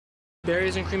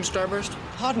berries and cream starburst?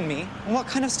 Pardon me, what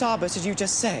kind of starburst did you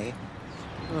just say?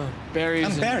 Berries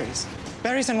And berries.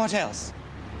 Berries and what else?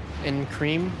 and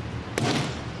cream.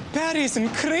 Berries and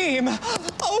cream!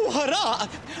 Oh, hurrah!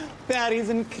 Berries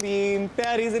and cream,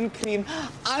 berries and cream.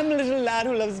 I'm a little lad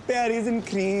who loves berries and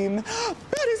cream.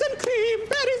 Berries and cream,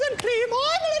 berries and cream.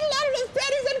 Oh, I'm a little lad who loves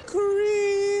berries and cream.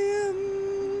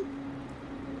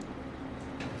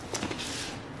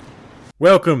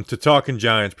 Welcome to Talking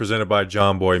Giants, presented by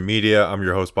John Boy Media. I'm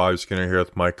your host, Bobby Skinner, here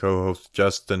with my co-host,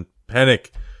 Justin Pennick.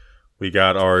 We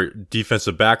got our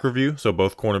defensive back review, so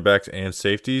both cornerbacks and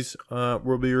safeties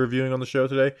we'll be reviewing on the show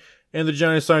today. And the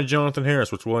Giants signed Jonotthan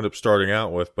Harrison, which we'll end up starting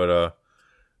out with. But,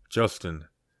 Justin,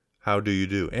 how do you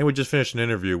do? And we just finished an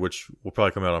interview, which will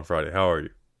probably come out on Friday. How are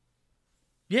you?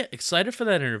 Yeah, excited for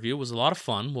that interview. It was a lot of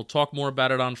fun. We'll talk more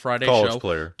about it on Friday's College show.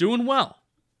 player. Doing well.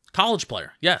 College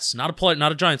player. Yes, not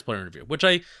a Giants player interview, which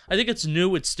I think it's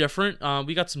new, it's different.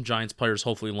 We got some Giants players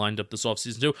hopefully lined up this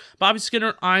offseason too. Bobby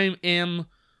Skinner, I am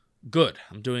good.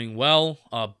 I'm doing well.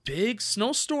 A big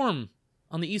snowstorm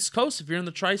on the East Coast if you're in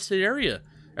the tri-state area.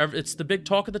 It's the big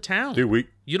talk of the town. Dude,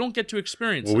 you don't get to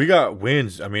experience it. we got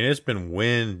winds. I mean, it's been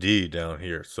windy down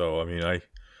here. So, I mean,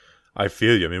 I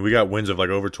feel you. I mean, we got winds of like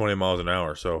over 20 miles an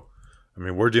hour. So, I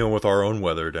mean, we're dealing with our own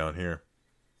weather down here.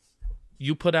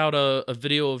 You put out a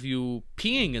video of you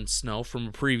peeing in snow from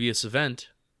a previous event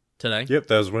today. Yep,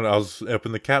 that was when I was up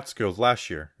in the Catskills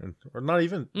last year. Or not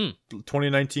even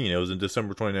 2019. It was in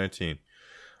December 2019.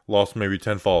 Lost maybe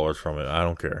 10 followers from it. I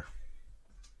don't care.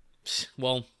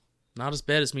 Well, not as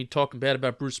bad as me talking bad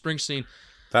about Bruce Springsteen.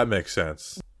 That makes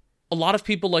sense. A lot of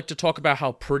people like to talk about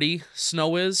how pretty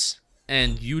snow is,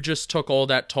 and you just took all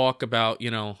that talk about,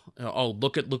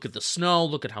 look at the snow,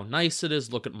 look at how nice it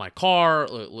is, look at my car,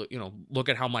 look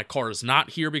at how my car is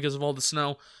not here because of all the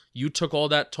snow. You took all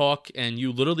that talk and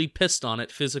you literally pissed on it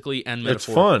physically and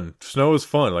metaphorically. It's fun. Snow is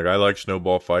fun. Like, I like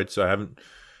snowball fights. I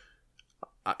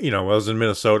was in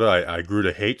Minnesota. I grew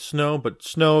to hate snow, but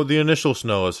the initial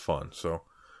snow is fun. So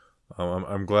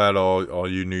I'm glad all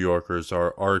you New Yorkers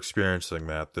are experiencing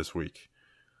that this week.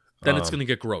 Then it's going to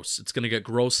get gross. It's going to get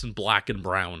gross and black and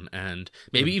brown and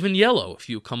maybe even yellow if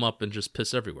you come up and just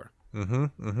piss everywhere.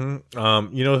 Some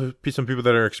people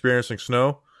that are experiencing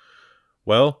snow?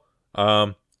 Well,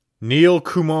 Neil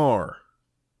Kumar.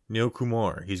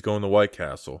 He's going to White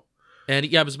Castle. And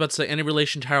yeah, I was about to say, any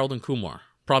relation to Harold and Kumar?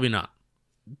 Probably not.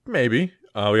 Maybe.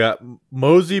 We got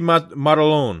Mosey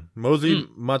Matalone. Mosey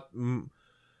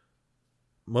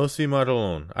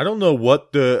Matalone. I don't know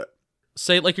what the...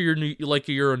 Say it like you're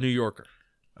a New Yorker.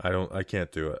 I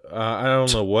can't do it. I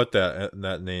don't know what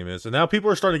that name is. And now people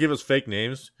are starting to give us fake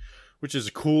names, which is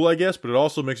cool, I guess, but it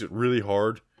also makes it really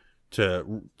hard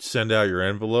to send out your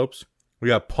envelopes. We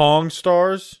got Pong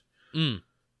Stars. So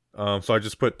I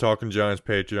just put Talking Giants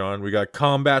Patreon. We got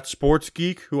Combat Sports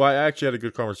Geek, who I actually had a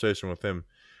good conversation with him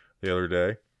the other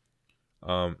day.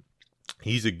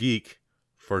 He's a geek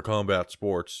for combat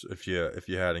sports, if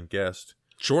you hadn't guessed.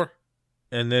 Sure.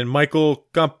 And then Michael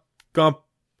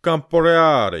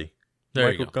Camporeari.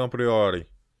 There you go. Camporeari.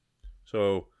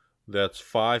 So that's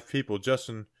 5 people.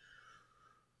 Justin,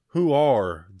 who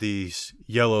are these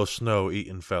yellow snow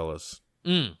eating fellas?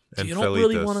 And you don't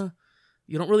really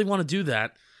want to do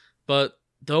that, but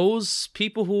those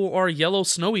people who are yellow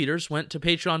snow eaters went to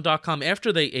patreon.com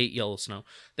after they ate yellow snow.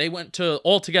 They went to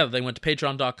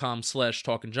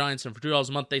patreon.com/talkinggiants, and for $2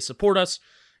 a month they support us.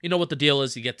 You know what the deal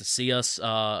is. You get to see us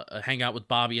hang out with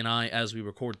Bobby and I as we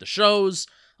record the shows.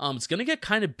 It's going to get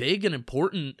kind of big and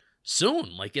important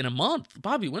soon, like in a month.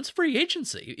 Bobby, when's free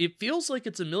agency? It feels like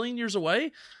it's a million years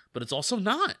away, but it's also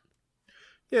not.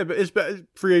 Yeah, but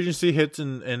free agency hits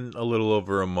in a little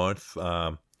over a month.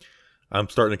 I'm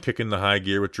starting to kick in the high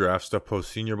gear with draft stuff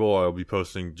post Senior Bowl. I'll be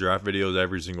posting draft videos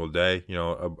every single day.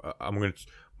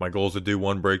 My goal is to do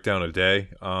one breakdown a day,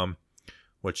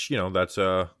 which that's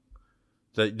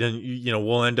that then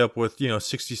we'll end up with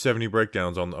 60, 70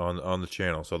 breakdowns on the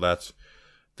channel. So that's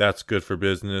good for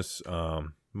business.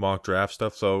 Mock draft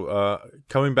stuff. So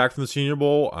coming back from the Senior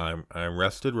Bowl, I'm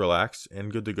rested, relaxed,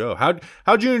 and good to go.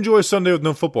 How'd you enjoy Sunday with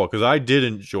no football? Because I did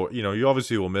enjoy. You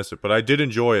obviously will miss it, but I did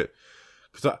enjoy it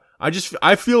because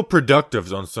I feel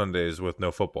productive on Sundays with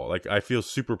no football. Like, I feel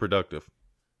super productive.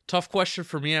 Tough question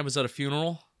for me. I was at a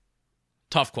funeral.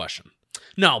 Tough question.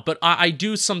 No, but I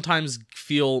do sometimes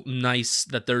feel nice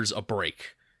that there's a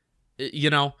break.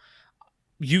 You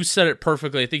said it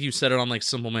perfectly. I think you said it on like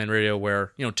Simple Man Radio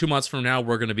where, 2 months from now,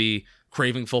 we're going to be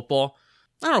craving football.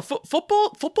 I don't know.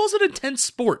 Football's an intense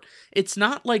sport. It's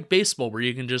not like baseball where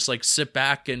you can just like sit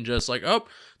back and just like, oh,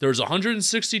 there's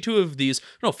 162 of these.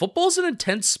 No, football's an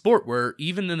intense sport where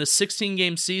even in a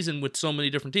 16-game season with so many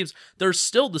different teams, the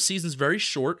season's very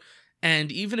short.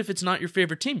 And even if it's not your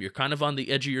favorite team, you're kind of on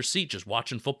the edge of your seat just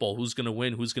watching football. Who's going to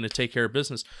win? Who's going to take care of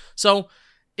business? So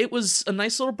it was a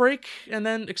nice little break, and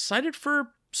then excited for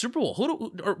Super Bowl.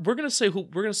 We're going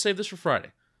to save this for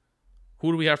Friday.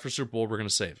 Who do we have for Super Bowl we're going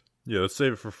to save? Yeah, let's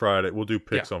save it for Friday. We'll do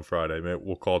picks on Friday. Maybe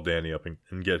we'll call Danny up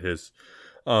and get his.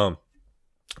 The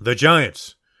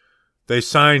Giants, they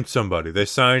signed somebody. They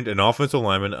signed an offensive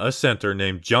lineman, a center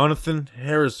named Jonotthan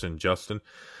Harrison, Justin.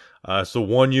 It's a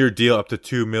 1-year deal up to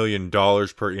 $2 million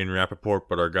per Ian Rappaport,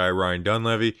 but our guy Ryan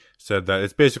Dunleavy said that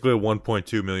it's basically a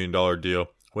 $1.2 million deal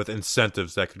with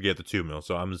incentives that could get the $2 million.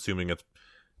 So I'm assuming it's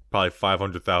probably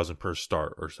 $500,000 per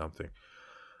start or something.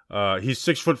 He's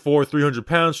 6'4", 300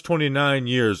 pounds, 29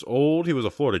 years old. He was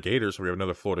a Florida Gator, so we have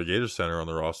another Florida Gator center on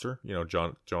the roster. You know,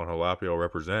 John Halapio will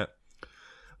represent.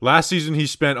 Last season, he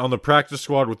spent on the practice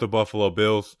squad with the Buffalo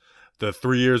Bills. The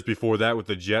 3 years before that with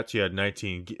the Jets, he had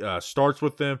 19 starts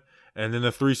with them. And then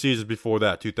the 3 seasons before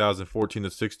that, 2014 to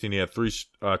 16, he had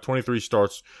 23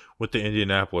 starts with the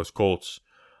Indianapolis Colts.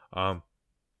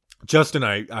 Justin,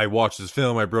 I watched his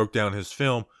film. I broke down his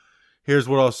film. Here's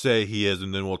what I'll say he is,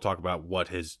 and then we'll talk about what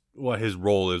his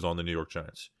role is on the New York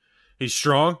Giants. He's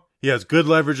strong. He has good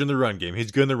leverage in the run game.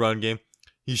 He's good in the run game.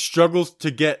 He struggles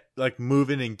to get like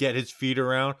moving and get his feet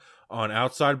around on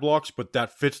outside blocks, but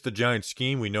that fits the Giants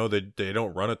scheme. We know that they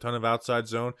don't run a ton of outside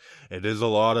zone. It is a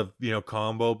lot of,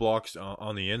 combo blocks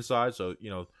on the inside, so,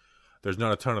 there's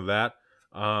not a ton of that.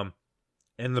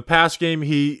 In the pass game,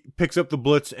 he picks up the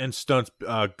blitz and stunts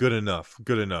good enough.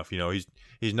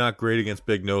 He's not great against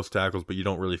big nose tackles, but you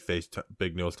don't really face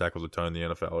big nose tackles a ton in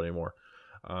the NFL anymore.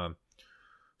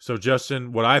 So,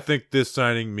 Justin, what I think this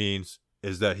signing means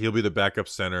is that he'll be the backup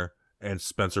center and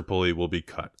Spencer Pulley will be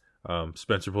cut.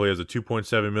 Spencer Pulley has a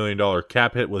 $2.7 million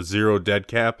cap hit with zero dead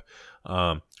cap.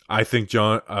 I think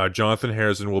Jonotthan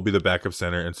Harrison will be the backup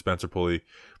center, and Spencer Pulley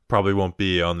probably won't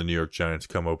be on the New York Giants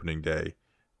come opening day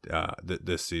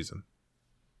this season.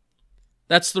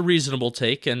 That's the reasonable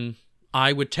take, and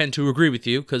I would tend to agree with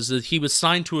you because he was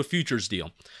signed to a futures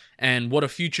deal. And what a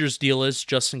futures deal is,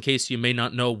 just in case you may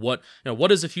not know what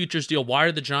is a futures deal? Why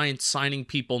are the Giants signing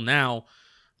people now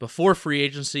before free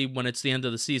agency when it's the end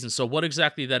of the season? So what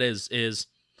exactly that is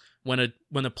when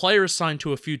a player is signed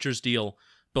to a futures deal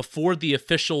before the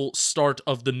official start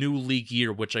of the new league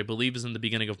year, which I believe is in the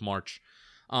beginning of March,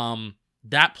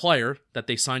 that player that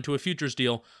they signed to a futures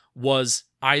deal was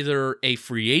either a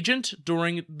free agent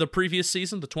during the previous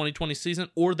season, the 2020 season,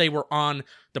 or they were on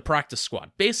the practice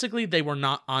squad. Basically, they were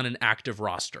not on an active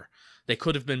roster. They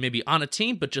could have been maybe on a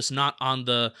team, but just not on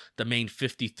the main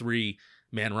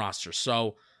 53-man roster.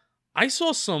 So I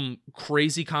saw some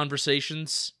crazy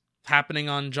conversations happening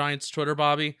on Giants Twitter,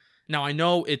 Bobby. Now, I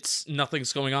know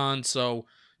nothing's going on, so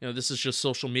this is just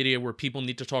social media where people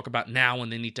need to talk about now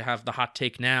and they need to have the hot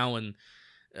take now, and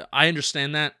I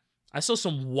understand that. I saw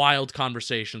some wild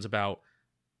conversations about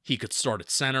he could start at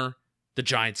center. The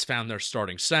Giants found their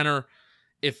starting center.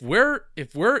 If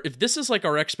this is like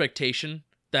our expectation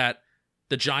that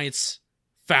the Giants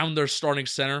found their starting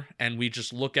center and we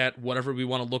just look at whatever we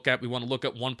want to look at, we want to look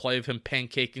at one play of him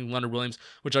pancaking Leonard Williams,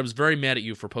 which I was very mad at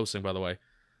you for posting, by the way.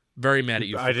 Very mad at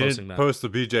you for posting that. I didn't post the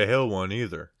BJ Hill one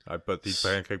either. I put the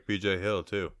pancake BJ Hill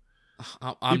too.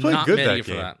 I'm not mad at you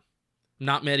for that.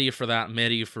 Not mad at you for that. I'm mad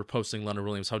at you for posting Leonard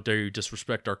Williams. How dare you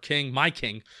disrespect our king, my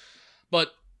king.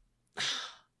 But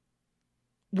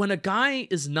when a guy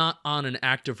is not on an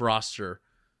active roster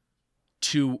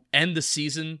to end the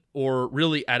season, or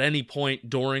really at any point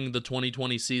during the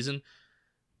 2020 season,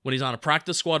 when he's on a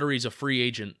practice squad or he's a free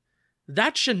agent,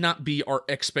 that should not be our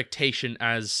expectation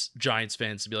as Giants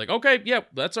fans to be like, okay, yeah,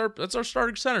 that's our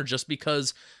starting center just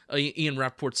because Ian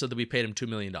Rappaport said that we paid him $2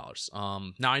 million.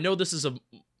 Now I know this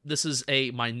is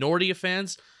a minority of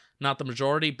fans, not the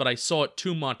majority, but I saw it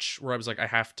too much where I was like, I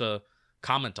have to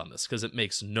comment on this because it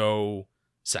makes no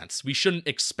sense. We shouldn't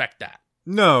expect that.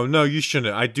 No, you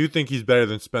shouldn't. I do think he's better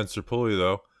than Spencer Pulley,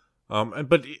 though.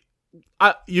 But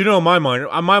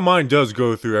my mind does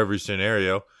go through every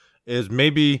scenario. Is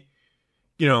maybe,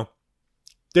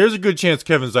 there's a good chance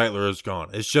Kevin Zeitler is gone.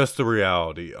 It's just the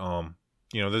reality. That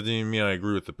doesn't even mean I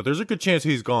agree with it, but there's a good chance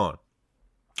he's gone.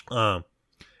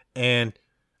 And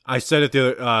I said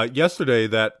it yesterday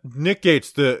that Nick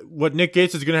Gates, what Nick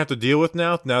Gates is going to have to deal with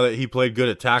now that he played good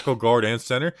at tackle, guard, and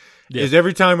center, is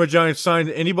every time a Giants sign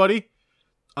anybody,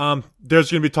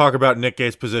 there's going to be talk about Nick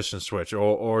Gates' position switch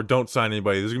or don't sign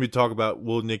anybody. There's going to be talk about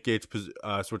will Nick Gates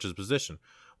switch his position.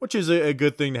 which is a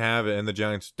good thing to have. And the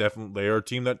Giants definitely, they are a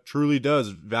team that truly does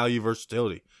value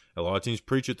versatility. A lot of teams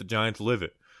preach it. The Giants live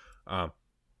it.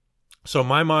 So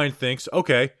my mind thinks,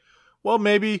 okay, well,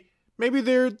 maybe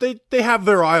they have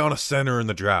their eye on a center in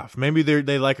the draft. Maybe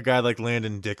they like a guy like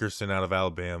Landon Dickerson out of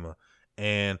Alabama,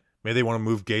 and maybe they want to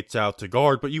move Gates out to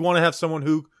guard, but you want to have someone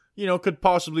who, could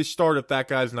possibly start if that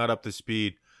guy's not up to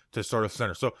speed to start a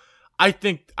center. So I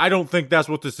don't think that's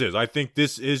what this is. I think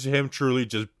this is him truly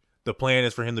just, the plan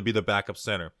is for him to be the backup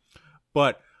center.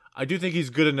 But I do think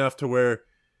he's good enough to where,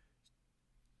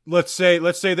 let's say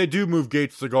they do move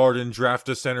Gates to guard and draft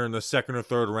a center in the second or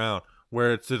third round,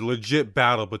 where it's a legit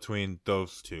battle between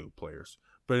those two players.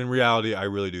 But in reality, I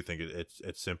really do think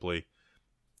it's simply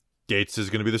Gates is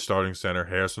going to be the starting center,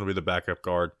 Harrison will be the backup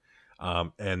guard,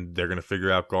 and they're going to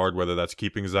figure out guard, whether that's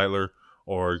keeping Zeitler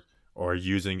or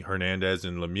using Hernandez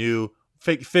and Lemieux,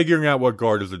 figuring out what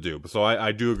guard is to do. So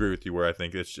I do agree with you where I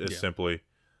think it's simply,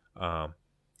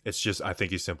 it's just, I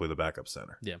think he's simply the backup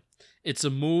center. Yeah. It's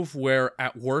a move where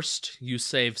at worst you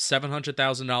save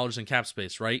 $700,000 in cap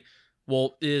space, right?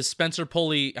 Well, is Spencer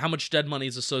Pulley, how much dead money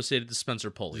is associated to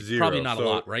Spencer Pulley? Zero. Probably not a So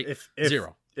lot, right?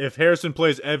 Zero. If Harrison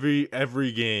plays every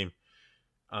game,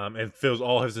 and fills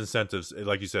all his incentives,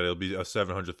 like you said, it'll be a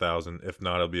 $700,000. If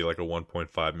not, it'll be like a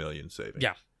 $1.5 million saving.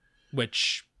 Yeah,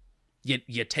 which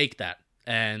you take that,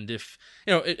 and if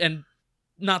and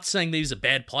not saying that he's a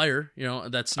bad player,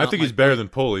 that's. Not I think he's better than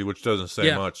Pulley, which doesn't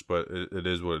say much, but it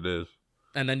is what it is.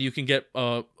 And then you can get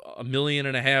 $1.5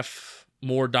 million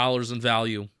more dollars in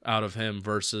value out of him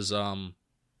versus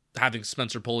having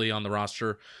Spencer Pulley on the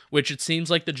roster, which it seems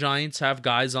like the Giants have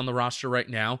guys on the roster right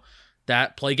now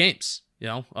that play games.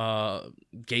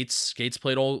 Gates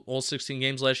played all 16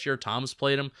 games last year. Thomas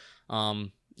played him.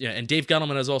 And Dave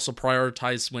Gettleman has also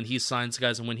prioritized when he signs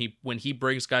guys and when he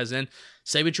brings guys in.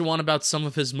 Say what you want about some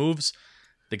of his moves.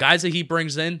 The guys that he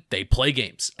brings in, they play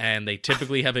games, and they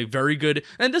typically have a very good.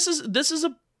 And this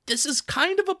is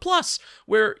kind of a plus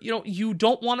where you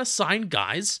don't want to sign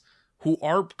guys who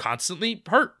are constantly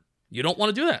hurt. You don't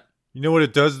want to do that. You know what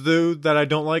it does do that I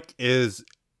don't like is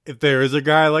if there is a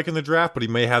guy I like in the draft, but he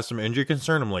may have some injury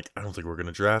concern, I'm like, I don't think we're going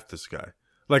to draft this guy.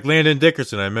 Like Landon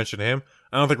Dickerson, I mentioned him.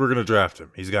 I don't think we're going to draft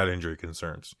him. He's got injury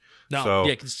concerns. No, so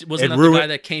yeah, wasn't that the guy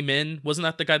that came in? Wasn't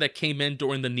that the guy that came in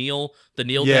during the kneel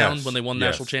down when they won the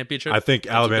national championship? I think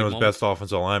Alabama's best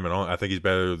offensive lineman. I think he's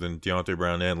better than Deontay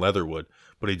Brown and Leatherwood,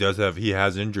 but he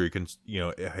has injury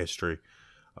history.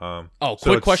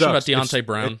 Quick question about Deontay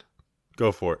Brown.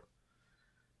 Go for it.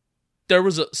 There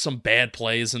was some bad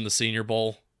plays in the Senior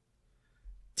Bowl.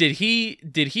 Did he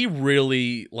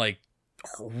really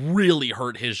really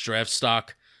hurt his draft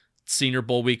stock Senior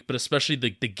Bowl week, but especially the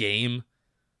game?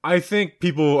 I think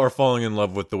people are falling in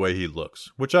love with the way he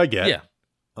looks, which I get.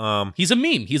 Yeah. He's a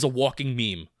meme. He's a walking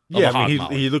meme. Yeah,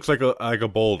 he looks like a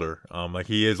boulder.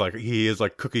 He is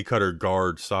cookie cutter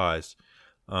guard size.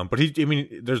 But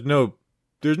there's no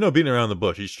beating around the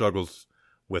bush. He struggles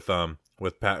with the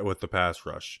pass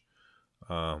rush.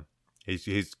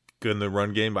 He's good in the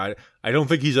run game, but I don't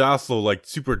think he's also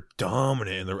super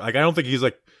dominant in the. I don't think he's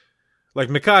like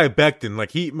Mekhi Becton.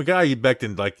 Mekhi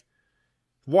Becton,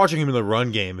 watching him in the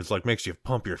run game is makes you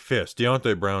pump your fist.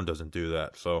 Deontay Brown doesn't do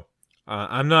that, so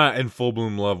I'm not in full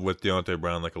bloom love with Deontay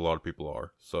Brown like a lot of people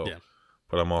are. So, yeah.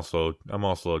 But I'm also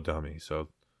a dummy. So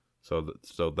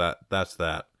that's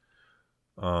that.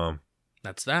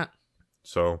 That's that.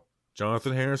 So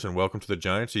Jonotthan Harrison, welcome to the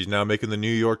Giants. He's now making the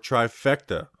New York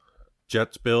trifecta: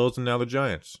 Jets, Bills, and now the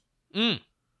Giants.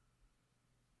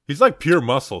 He's pure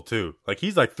muscle too.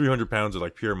 He's 300 pounds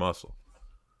of pure muscle.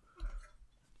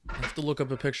 I have to look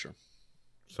up a picture.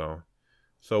 So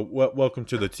welcome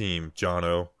to the team,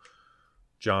 Jono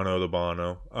the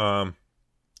Bono.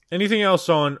 Anything else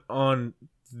on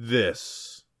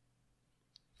this?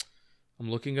 I'm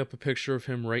looking up a picture of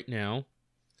him right now.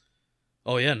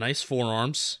 Oh yeah, nice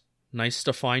forearms, nice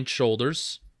defined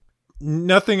shoulders.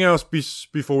 Nothing else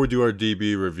before we do our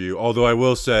DB review. Although I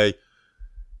will say,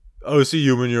 Osi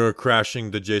Umenyiora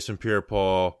crashing the Jason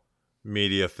Pierre-Paul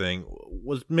media thing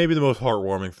was maybe the most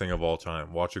heartwarming thing of all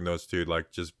time. Watching those two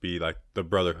just be the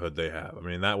brotherhood they have.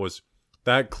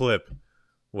 That clip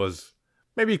was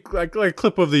maybe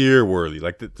clip of the year worthy.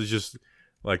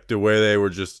 The way they were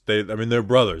they're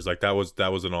brothers. That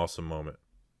was an awesome moment.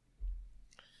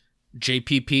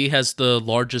 JPP has the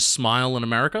largest smile in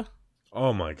America.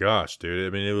 Oh my gosh,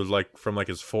 dude! It was from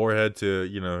his forehead to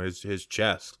his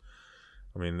chest.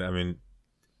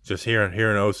 Just hearing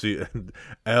Osi,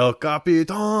 El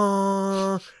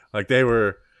Capitan, they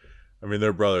were.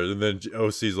 They're brothers. And then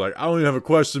Osi's I don't even have a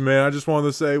question, man. I just wanted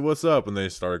to say what's up, and they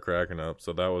started cracking up.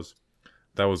 So that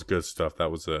was good stuff.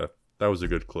 That that was a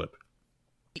good clip.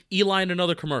 Eli in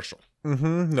another commercial.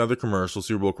 Another commercial,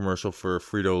 Super Bowl commercial for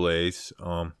Frito-Lay's.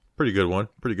 Pretty good one.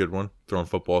 Throwing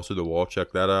footballs to the wall.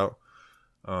 Check that out.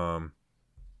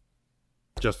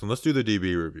 Justin, let's do the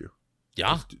DB review.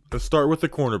 Yeah. Let's start with the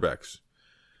cornerbacks.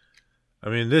 I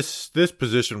mean, this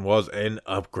position was an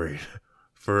upgrade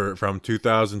from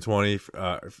 2020.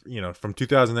 From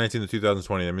 2019 to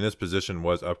 2020. I mean, this position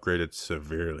was upgraded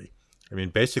severely. I mean,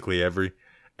 basically every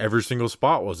single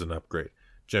spot was an upgrade.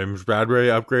 James Bradbury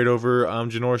upgrade over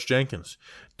Janoris Jenkins.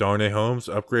 Darnay Holmes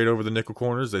upgrade over the nickel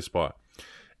corners they spot.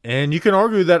 And you can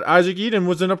argue that Isaac Edom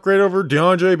was an upgrade over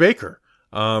DeAndre Baker.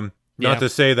 Not to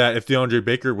say that if DeAndre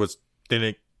Baker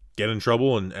didn't get in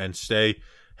trouble and stay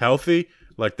healthy,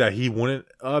 like that he wouldn't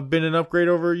have been an upgrade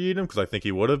over Edom, because I think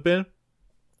he would have been.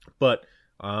 But,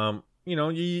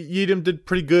 Edom did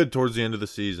pretty good towards the end of the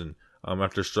season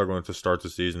after struggling to start the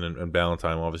season, and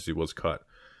Ballantyne obviously was cut.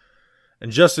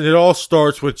 And Justin, it all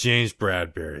starts with James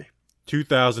Bradbury.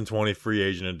 2020 free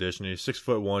agent edition. He's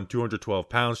 6'1", 212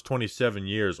 pounds, 27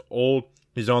 years old.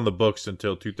 He's on the books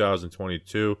until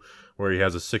 2022, where he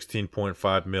has a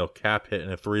 $16.5 mil cap hit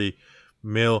and a $3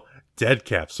 mil dead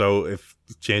cap. So if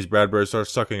James Bradbury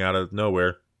starts sucking out of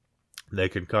nowhere, they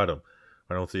can cut him.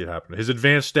 I don't see it happening. His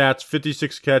advanced stats: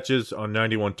 56 catches on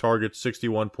 91 targets,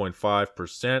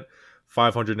 61.5%,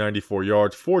 594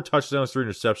 yards, 4 touchdowns, 3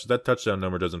 interceptions. That touchdown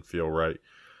number doesn't feel right.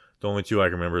 The only 2 I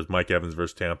can remember is Mike Evans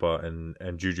versus Tampa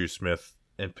and Juju Smith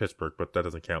in Pittsburgh, but that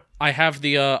doesn't count. I have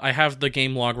the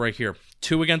game log right here.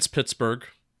 2 against Pittsburgh.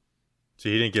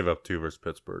 See, he didn't give up 2 versus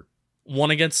Pittsburgh.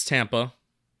 1 against Tampa.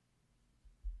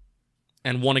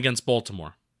 And 1 against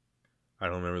Baltimore. I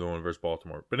don't remember the one versus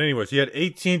Baltimore. But anyways, he had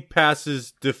 18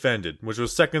 passes defended, which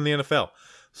was second in the NFL.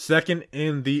 Second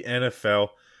in the NFL.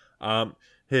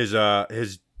 His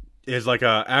average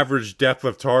depth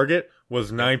of target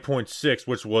was 9.6,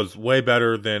 which was way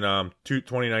better than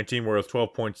 2019, where it was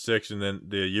 12.6, and then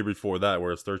the year before that, where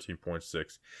it was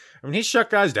 13.6. I mean, he shut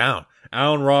guys down.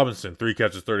 Allen Robinson, 3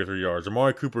 catches, 33 yards.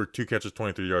 Amari Cooper, 2 catches,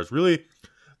 23 yards. Really,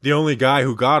 the only guy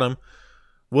who got him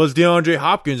was DeAndre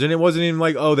Hopkins, and it wasn't even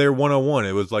like, oh, they're 1-on-1.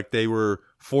 It was like they were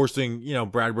forcing,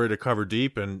 Bradbury to cover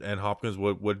deep, and Hopkins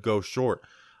would go short.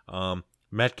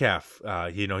 Metcalf,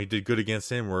 he did good against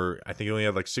him, where I think he only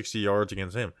had like 60 yards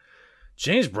against him.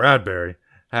 James Bradbury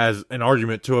has an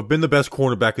argument to have been the best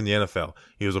cornerback in the NFL.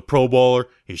 He was a Pro Bowler.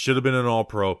 He should have been an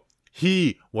All-Pro.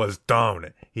 He was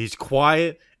dominant. He's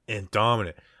quiet and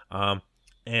dominant. And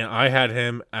I had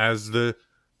him as the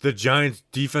Giants'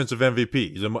 defensive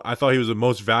MVP. I thought he was the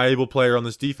most valuable player on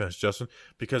this defense, Justin,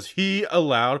 because he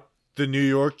allowed the New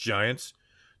York Giants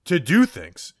to do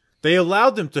things. They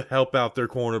allowed them to help out their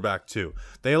cornerback too.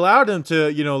 They allowed them to,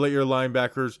 let your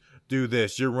linebackers do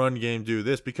this, your run game do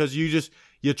this, because you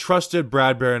trusted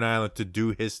Bradbury and Island to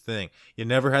do his thing. You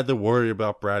never had to worry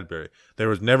about Bradbury. There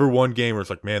was never one game where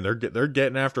it's like, man, they're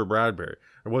getting after Bradbury.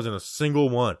 There wasn't a single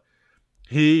one.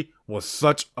 He was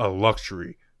such a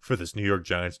luxury for this New York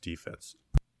Giants defense.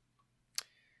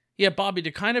 Yeah, Bobby,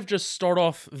 to kind of just start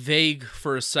off vague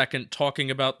for a second, talking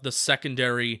about the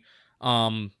secondary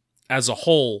as a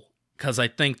whole, because I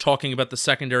think talking about the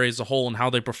secondary as a whole and how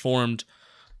they performed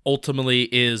ultimately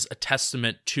is a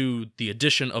testament to the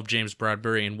addition of James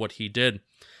Bradbury and what he did.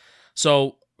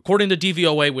 So, according to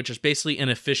DVOA, which is basically an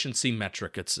efficiency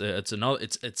metric, it's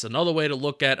another way to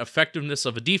look at effectiveness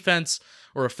of a defense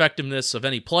or effectiveness of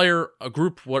any player, a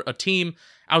group, a team,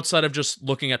 outside of just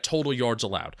looking at total yards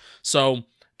allowed. So,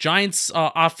 Giants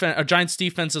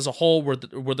defense as a whole were the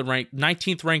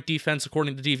 19th ranked defense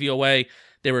according to DVOA.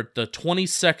 They were the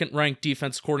 22nd ranked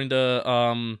defense according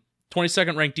to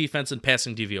 22nd ranked defense in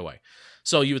passing DVOA.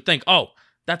 So you would think, oh,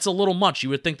 that's a little much. You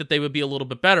would think that they would be a little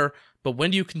bit better. But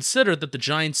when you consider that the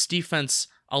Giants defense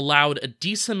allowed a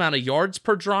decent amount of yards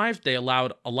per drive, they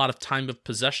allowed a lot of time of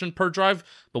possession per drive.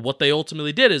 But what they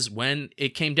ultimately did is when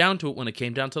it came down to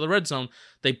the red zone,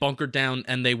 they bunkered down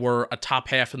and they were a top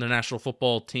half in the National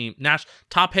Football team,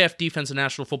 top half defense in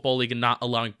National Football League and not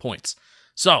allowing points.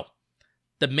 So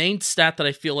the main stat that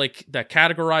I feel like that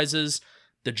categorizes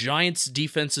the Giants'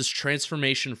 defense's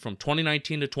transformation from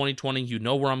 2019 to 2020, you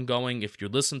know where I'm going. If you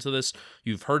listen to this,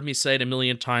 you've heard me say it a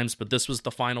million times, but this was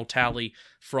the final tally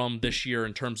from this year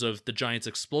in terms of the Giants'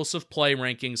 explosive play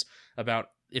rankings about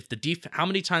how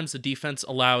many times the defense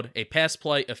allowed a pass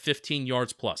play of 15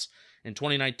 yards plus. In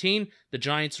 2019, the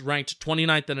Giants ranked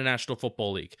 29th in the National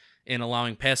Football League in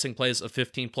allowing passing plays of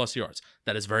 15 plus yards.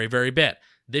 That is very, very bad.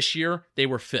 This year, they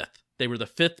were 5th. They were the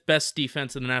 5th best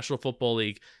defense in the National Football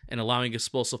League in allowing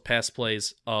explosive pass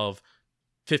plays of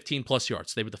 15 plus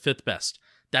yards. They were the 5th best.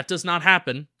 That does not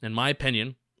happen, in my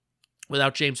opinion,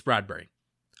 without James Bradbury.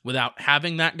 without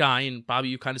having that guy, and Bobby,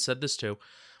 you kind of said this too,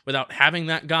 without having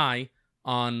that guy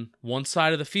on one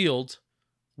side of the field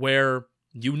where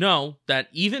you know that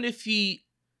even if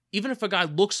a guy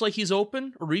looks like he's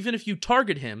open, or even if you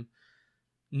target him,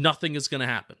 nothing is going to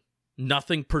happen.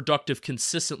 Nothing productive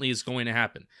consistently is going to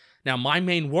happen. Now, my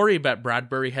main worry about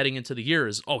Bradbury heading into the year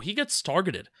is, he gets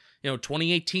targeted.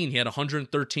 2018, he had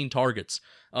 113 targets.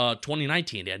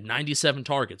 2019, he had 97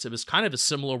 targets. It was kind of a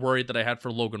similar worry that I had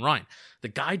for Logan Ryan. The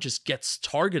guy just gets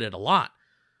targeted a lot.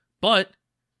 But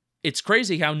it's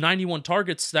crazy how 91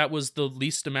 targets, that was the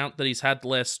least amount that he's had the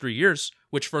last 3 years,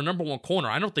 which for a number one corner,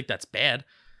 I don't think that's bad.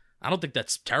 I don't think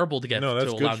that's terrible to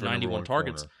allow 91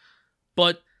 targets. Corner.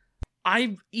 But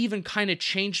I've even kind of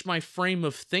changed my frame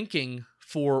of thinking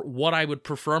for what I would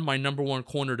prefer my number one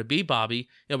corner to be, Bobby.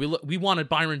 We wanted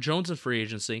Byron Jones in free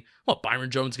agency.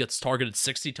 Byron Jones gets targeted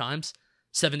 60 times,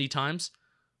 70 times.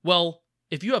 Well,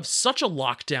 if you have such a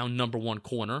lockdown number one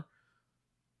corner,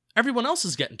 everyone else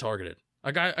is getting targeted.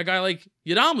 A guy like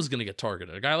Yadam was going to get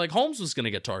targeted. A guy like Holmes was going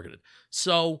to get targeted.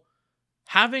 So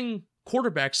having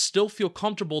quarterbacks still feel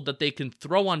comfortable that they can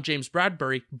throw on James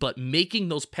Bradbury, but making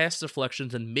those pass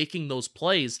deflections and making those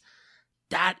plays,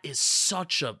 that is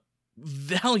such a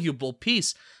valuable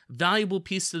piece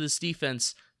to this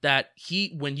defense, that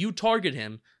when you target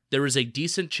him, there is a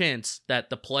decent chance that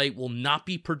the play will not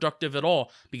be productive at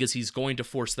all because he's going to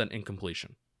force that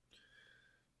incompletion.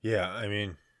 Yeah, I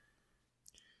mean,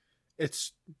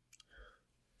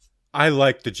 I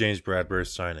like the James Bradbury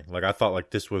signing. Like, I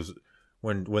thought this was,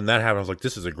 when that happened, I was like,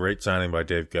 this is a great signing by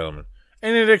Dave Gettleman.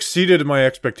 And it exceeded my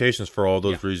expectations for all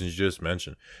those reasons you just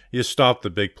mentioned. You stopped the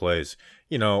big plays.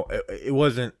 It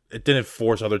didn't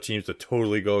force other teams to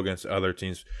totally go against other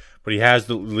teams, but he has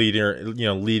the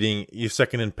leading, he's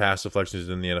second in pass deflections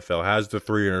in the NFL, has the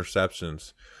 3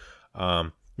 interceptions,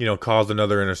 caused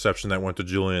another interception that went to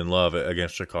Julian Love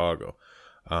against Chicago.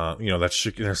 That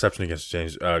interception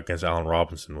against Allen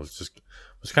Robinson was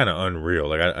kind of unreal.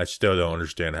 Like, I still don't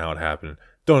understand how it happened.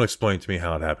 Don't explain to me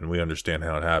how it happened. We understand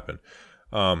how it happened.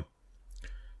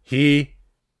 He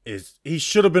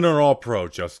should have been an All-Pro,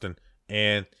 Justin,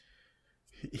 and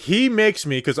he makes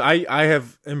me, because I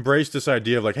have embraced this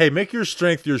idea of hey, make your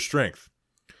strength your strength.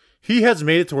 He has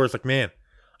made it to where it's man,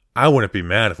 I wouldn't be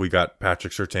mad if we got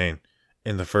Patrick Surtain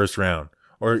in the first round,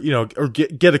 or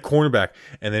get a cornerback,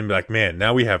 and then be man,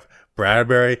 now we have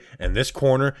Bradbury and this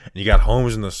corner, and you got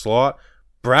Holmes in the slot.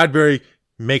 Bradbury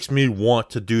makes me want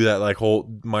to do that,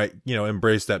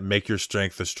 embrace that make your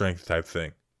strength the strength type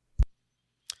thing.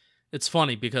 It's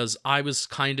funny because I was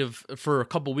kind of, for a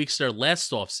couple weeks there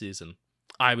last offseason,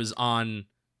 I was on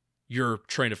your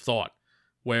train of thought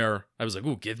where I was like,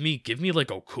 ooh, give me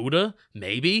Okudah,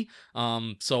 maybe.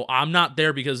 So I'm not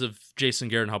there because of Jason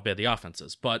Garrett and how bad the offense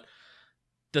is. But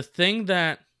the thing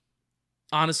that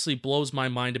honestly blows my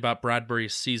mind about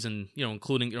Bradbury's season,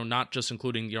 including, not just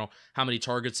including, how many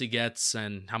targets he gets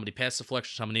and how many pass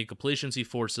deflections, how many incompletions he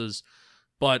forces,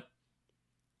 but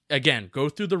again, go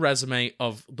through the resume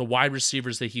of the wide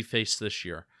receivers that he faced this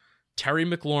year. Terry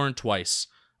McLaurin twice,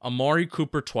 Amari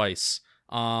Cooper twice,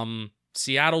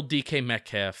 Seattle DK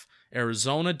Metcalf,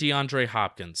 Arizona DeAndre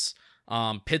Hopkins,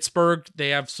 Pittsburgh, they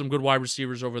have some good wide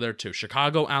receivers over there too,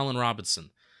 Chicago Allen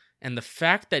Robinson. And the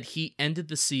fact that he ended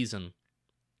the season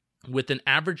with an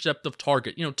average depth of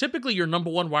target, typically your number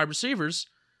one wide receivers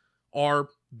are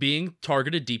being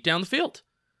targeted deep down the field.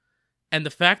 And the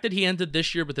fact that he ended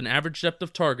this year with an average depth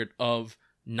of target of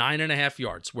 9.5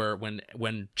 yards, where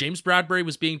when James Bradbury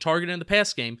was being targeted in the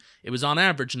pass game, it was on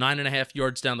average 9.5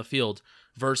 yards down the field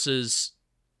versus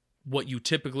what you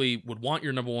typically would want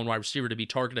your number one wide receiver to be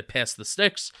targeted past the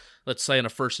sticks, let's say on a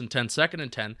 1st and 10, 2nd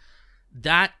and 10.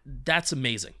 That's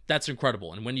amazing. That's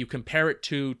incredible. And when you compare it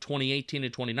to 2018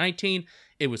 and 2019,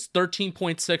 it was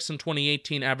 13.6 in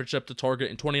 2018 average depth of target.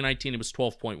 In 2019, it was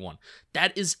 12.1.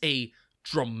 That is a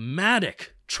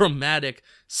dramatic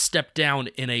step down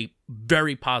in a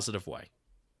very positive way.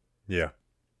 Yeah.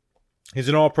 He's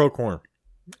an all-pro corner.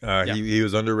 He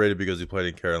was underrated because he played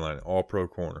in Carolina. All-pro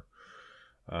corner.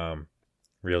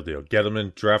 Real deal.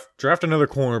 Gettleman, draft another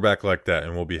cornerback like that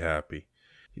and we'll be happy.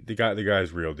 The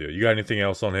guy's real deal. You got anything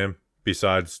else on him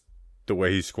besides the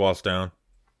way he squats down?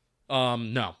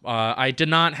 No. I did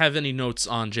not have any notes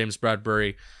on James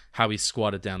Bradbury, how he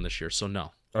squatted down this year, so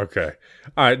no. Okay.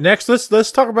 All right, next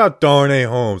let's talk about Darnay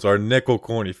Holmes, our nickel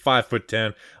corner.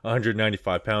 5'10",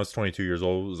 195 pounds, 22 years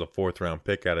old. Was a 4th-round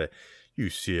pick out of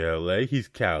UCLA. He's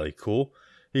Cali cool.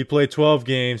 He played 12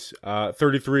 games,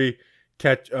 33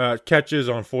 catches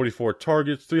on 44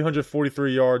 targets,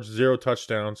 343 yards, 0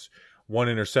 touchdowns, 1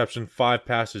 interception, 5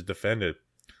 passes defended.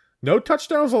 No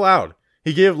touchdowns allowed.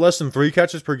 He gave less than 3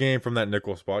 catches per game from that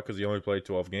nickel spot because he only played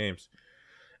 12 games.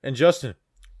 And Justin,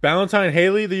 Valentine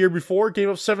Haley the year before gave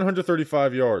up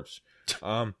 735 yards.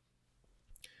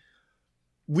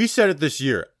 We said it this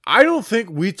year. I don't think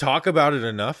we talk about it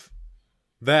enough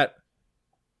that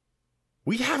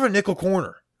we have a nickel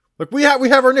corner. Like we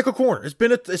have our nickel corner. It's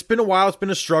been a while. It's been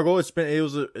a struggle. It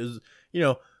was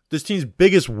this team's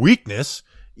biggest weakness.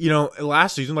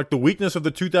 Last season, like the weakness of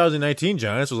the 2019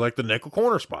 Giants was like the nickel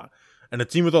corner spot. And a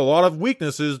team with a lot of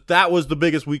weaknesses, that was the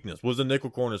biggest weakness, was the nickel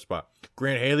corner spot.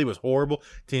 Grant Haley was horrible.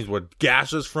 Teams would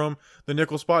gash us from the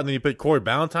nickel spot, and then you put Corey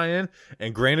Ballantyne in.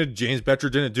 And granted, James Betcher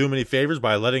didn't do him any favors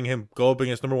by letting him go up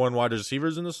against number 1 wide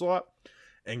receivers in the slot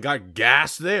and got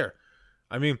gassed there.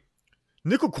 I mean,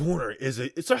 nickel corner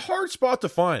it's a hard spot to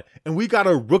find. And we got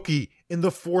a rookie in the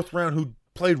 4th round who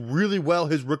played really well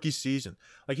his rookie season.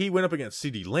 Like, he went up against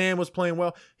CeeDee Lamb, was playing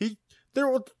well. He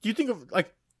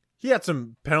had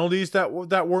some penalties that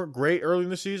weren't great early in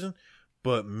the season,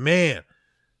 but man,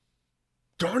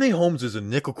 Darnay Holmes is a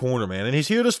nickel corner, man, and he's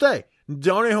here to stay.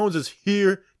 Darnay Holmes is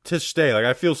here to stay. Like,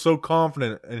 I feel so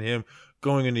confident in him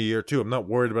going into year 2. I'm not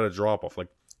worried about a drop off. Like,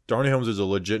 Darnay Holmes is a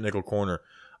legit nickel corner,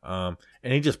 and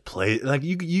he just plays like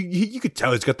you could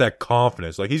tell he's got that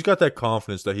confidence. Like, he's got that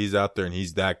confidence that he's out there and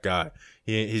he's that guy.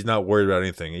 He's not worried about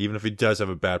anything. Even if he does have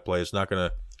a bad play, it's not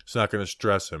gonna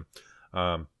stress him.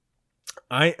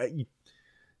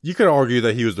 You could argue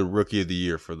that he was the rookie of the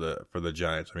year for the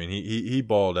Giants. I mean, he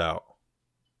balled out,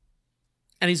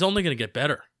 and he's only going to get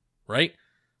better, right?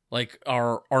 Like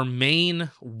our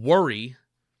main worry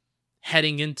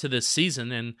heading into this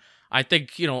season, and I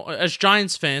think as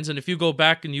Giants fans, and if you go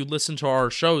back and you listen to our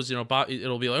shows, it'll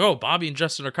be like, oh, Bobby and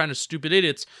Justin are kind of stupid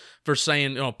idiots for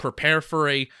saying prepare for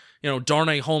a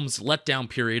Darnay Holmes letdown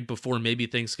period before maybe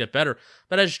things get better.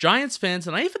 But as Giants fans,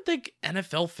 and I even think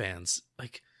NFL fans,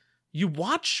 like, you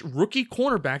watch rookie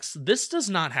cornerbacks, this does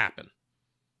not happen.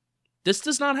 This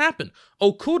does not happen.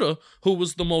 Okudah, who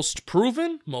was the most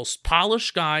proven, most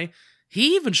polished guy,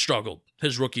 he even struggled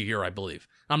his rookie year, I believe.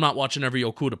 I'm not watching every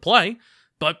Okudah play,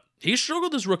 but he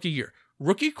struggled his rookie year.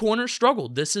 Rookie corner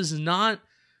struggled. This is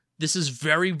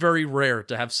very, very rare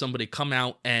to have somebody come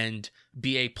out and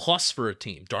be a plus for a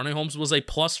team. Darnay Holmes was a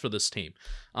plus for this team.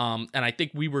 And I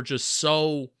think we were just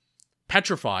so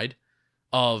petrified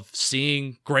of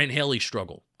seeing Grant Haley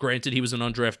struggle. Granted, he was an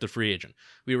undrafted free agent.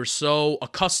 We were so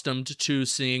accustomed to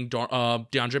seeing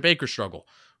DeAndre Baker struggle.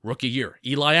 Rookie year.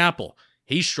 Eli Apple,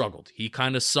 he struggled. He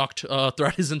kind of sucked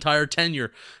throughout his entire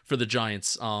tenure for the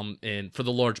Giants and for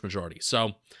the large majority.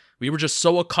 So we were just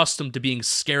so accustomed to being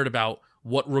scared about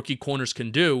what rookie corners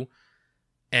can do,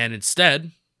 and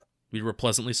instead, we were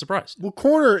pleasantly surprised. Well,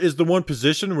 corner is the one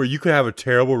position where you could have a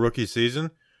terrible rookie season,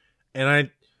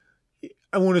 and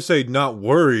I want to say not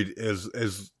worried is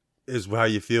how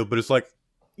you feel, but it's like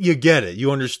you get it,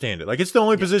 you understand it. Like, it's the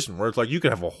only position where it's like you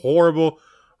could have a horrible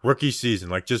rookie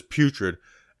season, like just putrid,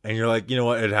 and you're like, you know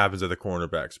what, it happens at the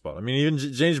cornerback spot. I mean, even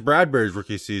James Bradbury's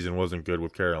rookie season wasn't good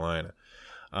with Carolina,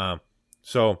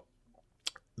 so.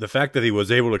 The fact that he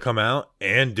was able to come out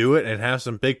and do it and have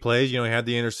some big plays, he had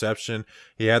the interception,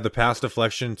 he had the pass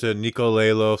deflection to Nico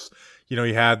Leilos, he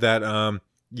had that,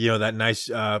 that nice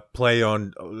play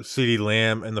on CeeDee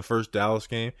Lamb in the first Dallas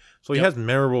game. So he has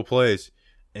memorable plays,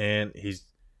 and he's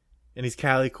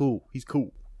Cali cool. He's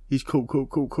cool. He's cool.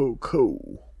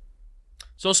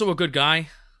 He's also a good guy.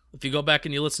 If you go back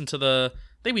and you listen to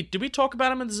did we talk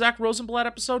about him in the Zach Rosenblatt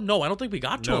episode? No, I don't think we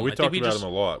got to him. No, we talked about him a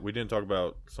lot. We didn't talk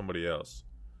about somebody else.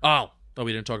 Oh,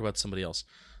 we didn't talk about somebody else.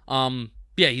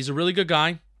 Yeah, he's a really good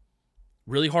guy,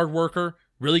 really hard worker,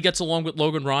 really gets along with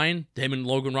Logan Ryan. Him and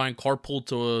Logan Ryan carpooled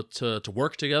to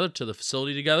work together, to the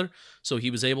facility together, so he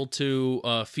was able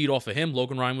to feed off of him.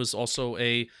 Logan Ryan was also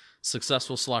a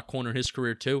successful slot corner in his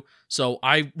career too. So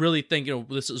I really think,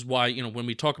 this is why, when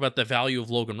we talk about the value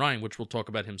of Logan Ryan, which we'll talk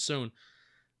about him soon,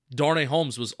 Darnay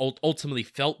Holmes was ultimately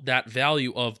felt that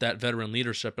value of that veteran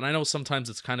leadership. And I know sometimes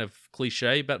it's kind of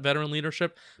cliche about veteran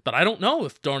leadership, but I don't know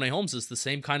if Darnay Holmes is the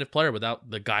same kind of player without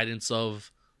the guidance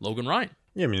of Logan Ryan.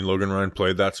 Yeah, I mean, Logan Ryan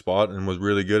played that spot and was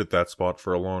really good at that spot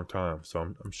for a long time.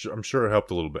 So I'm sure it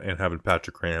helped a little bit, and having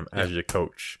Patrick Graham as your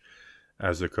coach,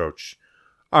 as a coach.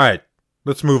 All right,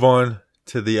 let's move on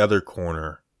to the other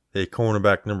corner. A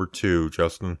cornerback number 2,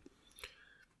 Justin.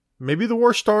 Maybe the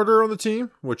worst starter on the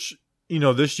team, which,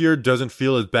 this year doesn't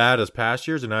feel as bad as past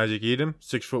years. And Isaac Edom,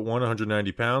 6'1",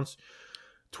 190 pounds,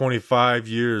 25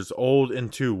 years old in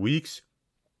 2 weeks.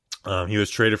 He was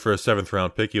traded for a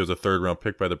 7th-round pick. He was a 3rd-round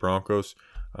pick by the Broncos.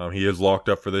 He is locked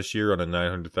up for this year on a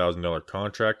 $900,000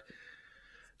 contract.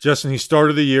 Justin, he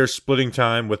started the year splitting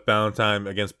time with Ballantyne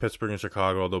against Pittsburgh and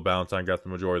Chicago, although Ballantyne got the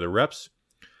majority of the reps.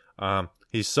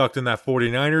 He sucked in that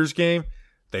 49ers game.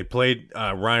 They played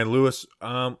Ryan Lewis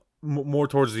more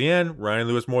towards the end. Ryan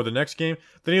Lewis more the next game.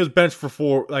 Then he was benched for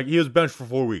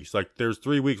 4 weeks. Like there's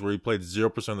 3 weeks where he played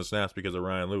 0% of the snaps because of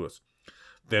Ryan Lewis.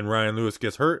 Then Ryan Lewis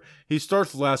gets hurt. He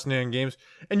starts the last 9 games,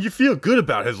 and you feel good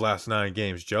about his last 9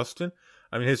 games, Justin.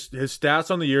 I mean, his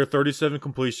stats on the year: 37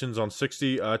 completions on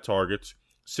 60 targets,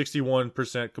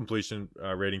 61% completion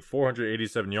rating,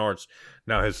 487 yards.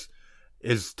 Now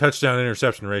his touchdown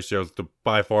interception ratio is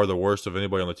by far the worst of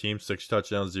anybody on the team. 6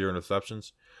 touchdowns, 0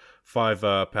 interceptions,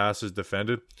 5 passes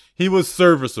defended. He was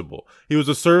serviceable. He was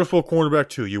a serviceable cornerback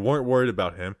too. You weren't worried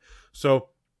about him. So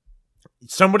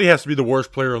somebody has to be the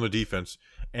worst player on the defense,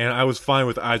 and I was fine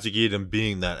with Isaac Edom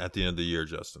being that at the end of the year,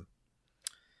 Justin.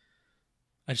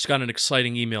 I just got an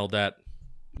exciting email that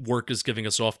work is giving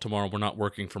us off tomorrow. We're not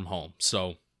working from home,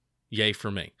 so yay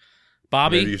for me.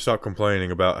 Bobby, maybe you stop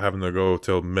complaining about having to go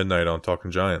till midnight on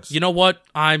Talking Giants. You know what?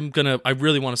 I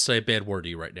really want to say a bad word to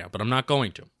you right now, but I'm not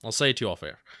going to. I'll say it to you off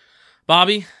air.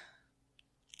 Bobby,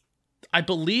 I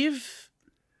believe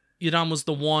Edom was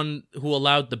the one who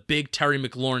allowed the big Terry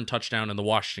McLaurin touchdown in the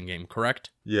Washington game,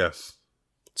 correct? Yes.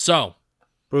 So,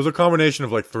 but it was a combination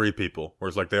of like 3 people, where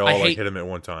it's like they all hit him at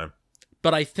one time.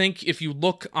 But I think if you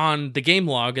look on the game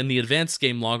log and the advanced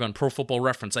game log on Pro Football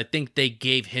Reference, I think they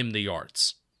gave him the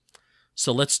yards.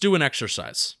 So let's do an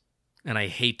exercise. And I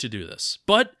hate to do this.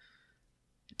 But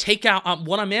take out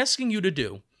what I'm asking you to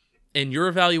do in your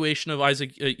evaluation of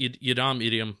Isaac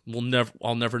Edom,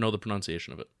 I'll never know the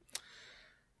pronunciation of it.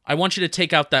 I want you to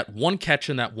take out that one catch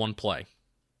and that one play.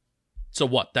 So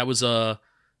what? That was a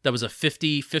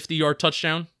 50-yard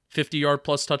touchdown? 50-yard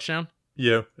plus touchdown?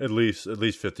 Yeah, at least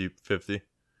 50.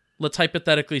 Let's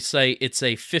hypothetically say it's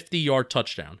a 50-yard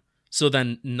touchdown. So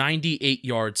then 98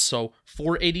 yards. So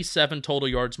 487 total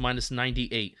yards minus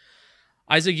 98.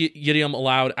 Isaac Edom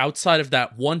allowed, outside of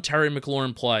that one Terry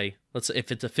McLaurin play, let's say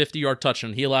if it's a 50-yard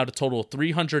touchdown, he allowed a total of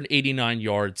 389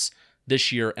 yards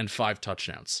this year and 5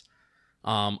 touchdowns.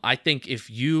 I think if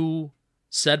you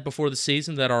said before the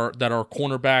season that our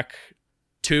cornerback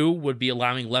 2 would be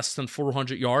allowing less than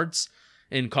 400 yards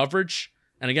in coverage,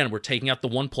 and again, we're taking out the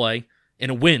one play in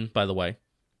a win, by the way,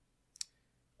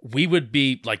 we would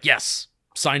be like, yes,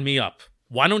 sign me up.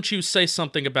 Why don't you say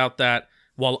something about that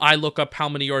while I look up how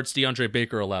many yards DeAndre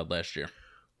Baker allowed last year?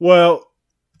 Well,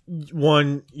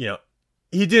 one,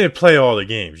 he didn't play all the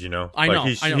games, I know.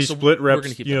 He So split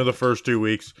reps, the the first 2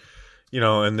 weeks,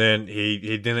 and then he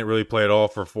didn't really play at all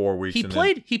for 4 weeks. He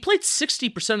played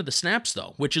 60% of the snaps,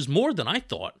 though, which is more than I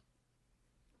thought.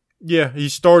 Yeah, he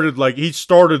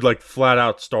flat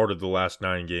out started the last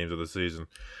 9 games of the season,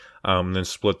 and then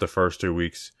split the first 2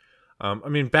 weeks.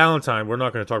 Ballantyne, we're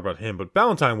not going to talk about him, but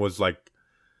Ballantyne was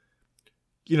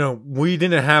we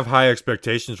didn't have high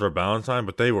expectations for Ballantyne,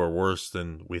 but they were worse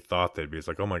than we thought they'd be. It's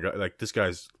like, oh my God, this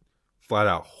guy's flat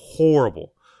out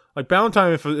horrible. Like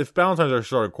Ballantyne, if Ballantyne's our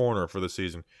starting corner for the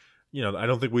season, I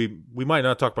don't think we might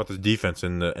not talk about this defense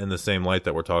in the same light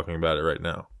that we're talking about it right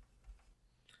now.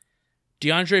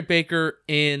 DeAndre Baker,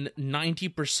 in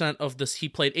 90% of this, he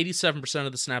played 87%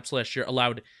 of the snaps last year,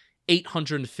 allowed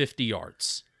 850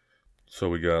 yards. So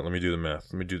let me do the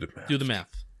math. Do the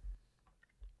math.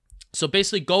 So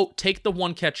basically, go take the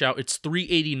one catch out. It's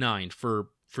 389 for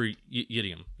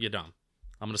Edom.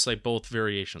 I'm going to say both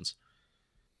variations.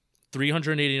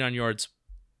 389 yards,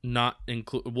 not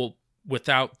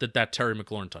without that Terry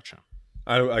McLaurin touchdown.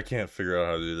 I can't figure out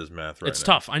how to do this math right now. It's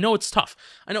tough. I know it's tough.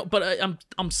 I know, but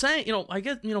I'm saying, I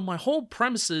get, my whole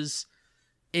premise is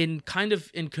in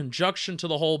conjunction to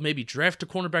the whole maybe draft a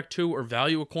cornerback 2 or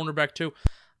value a cornerback 2.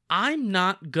 I'm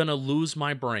not going to lose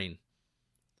my brain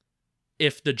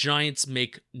if the Giants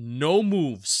make no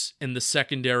moves in the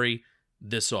secondary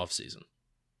this offseason.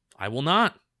 I will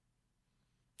not.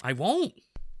 I won't.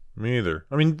 Me either.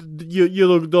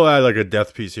 They'll add like a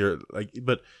depth piece here,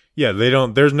 but yeah, they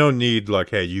don't. There's no need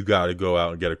hey, you got to go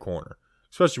out and get a corner,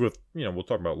 especially with we'll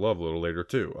talk about Love a little later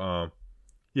too.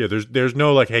 There's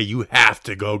no hey, you have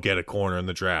to go get a corner in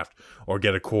the draft or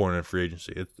get a corner in free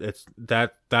agency.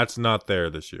 That's not there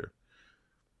this year.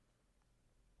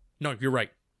 No, you're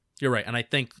right. You're right, and I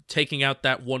think taking out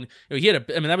that one,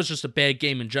 that was just a bad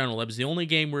game in general. That was the only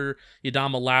game where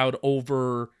Edom allowed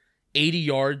over 80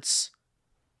 yards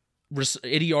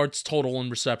total in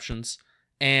receptions,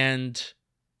 and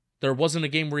there wasn't a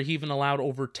game where he even allowed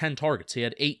over 10 targets. He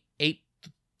had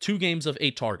 2 games of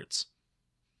 8 targets.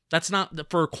 That's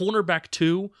not for a cornerback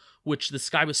 2, which this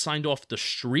guy was signed off the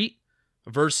street,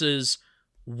 versus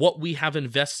what we have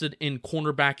invested in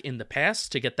cornerback in the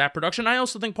past to get that production. I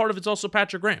also think part of it's also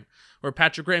Patrick Graham, where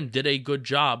Patrick Graham did a good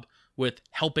job with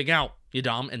helping out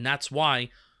Edom, and that's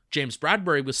why James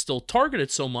Bradbury was still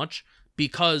targeted so much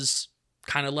because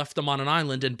kind of left them on an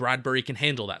island, and Bradbury can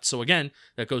handle that. So again,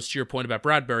 that goes to your point about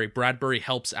Bradbury. Bradbury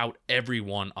helps out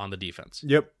everyone on the defense.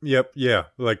 Yep, yeah.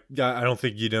 Like, I don't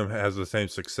think Yedem has the same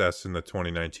success in the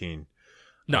 2019.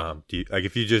 No. Like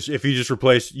if you just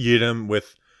replace Yedem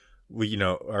with,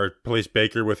 or replace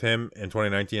Baker with him in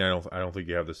 2019, I don't think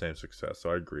you have the same success. So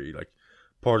I agree. Like,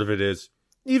 part of it is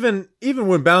even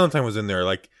when Ballantyne was in there,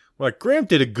 like Graham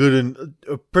did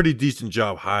a pretty decent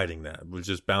job hiding that. It was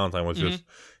just Ballantyne was just,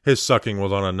 his sucking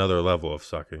was on another level of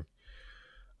sucking.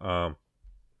 One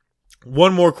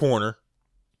more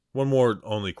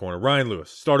only corner. Ryan Lewis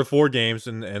started 4 games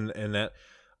and that,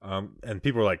 and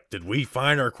people were like, did we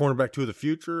find our cornerback to the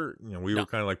future? We were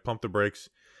kind of like pump the brakes.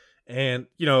 And,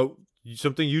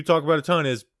 something you talk about a ton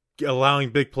is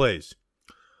allowing big plays.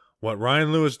 What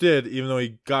Ryan Lewis did, even though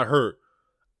he got hurt,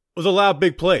 was allow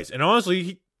big plays. And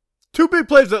honestly, 2 big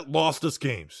plays that lost us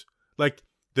games. Like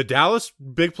the Dallas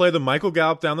big play, the Michael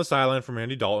Gallup down the sideline from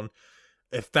Andy Dalton.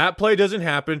 If that play doesn't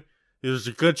happen, there's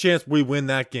a good chance we win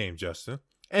that game, Justin.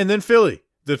 And then Philly,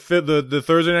 the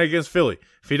Thursday night against Philly.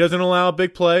 If he doesn't allow a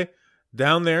big play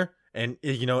down there, and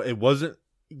it wasn't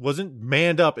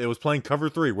manned up, it was playing cover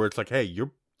 3, where it's like, hey,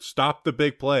 you stop the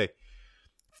big play.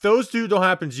 If those 2 don't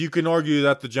happen, you can argue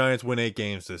that the Giants win 8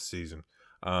 games this season.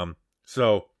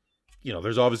 So,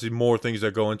 there's obviously more things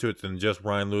that go into it than just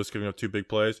Ryan Lewis giving up 2 big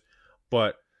plays.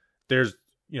 But there's,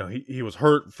 he was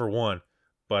hurt for one,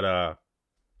 but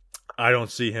I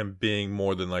don't see him being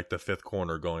more than like the 5th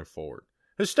corner going forward.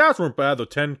 His stats weren't bad though.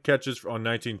 10 catches on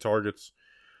 19 targets,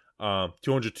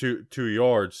 202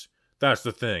 yards. That's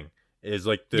the thing. Is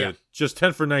like just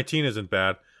 10 for 19 isn't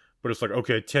bad, but it's like,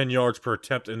 okay, 10 yards per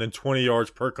attempt and then 20 yards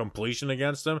per completion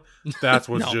against him. That's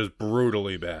what's just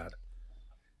brutally bad.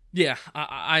 Yeah,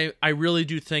 I really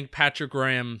do think Patrick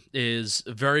Graham is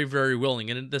very, very willing.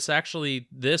 And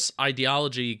this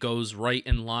ideology goes right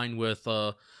in line with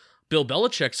Bill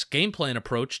Belichick's game plan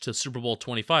approach to Super Bowl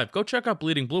 25. Go check out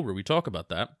Bleeding Blue where we talk about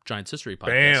that. Giants History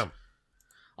Podcast.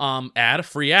 Bam.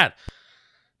 Free ad.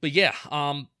 But yeah,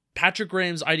 Patrick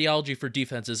Graham's ideology for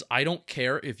defense is, I don't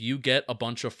care if you get a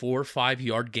bunch of 4 or 5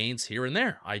 yard gains here and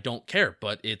there. I don't care.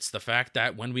 But it's the fact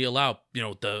that when we allow,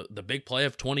 the big play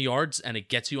of 20 yards and it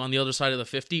gets you on the other side of the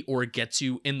 50 or it gets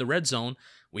you in the red zone,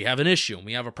 we have an issue and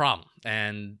we have a problem.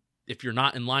 And if you're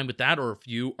not in line with that, or if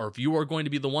you are going to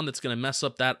be the one that's going to mess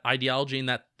up that ideology and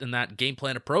that game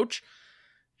plan approach,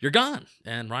 you're gone.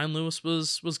 And Ryan Lewis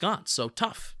was gone. So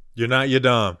tough. You're not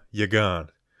Yedem. You're gone.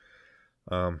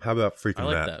 How about freaking I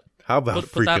like that? that. How about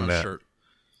put that freaking on that? a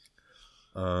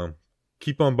shirt.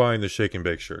 Keep on buying the shake and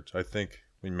bake shirts. I think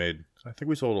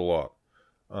we sold a lot.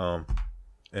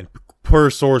 And per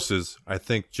sources, I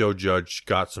think Joe Judge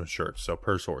got some shirts. So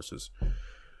per sources,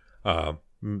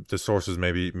 the sources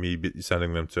may be me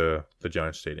sending them to the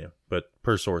Giants Stadium, but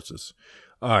per sources.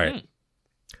 All right.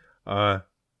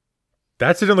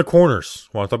 That's it on the corners.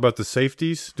 Want to talk about the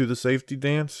safeties? Do the safety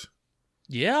dance?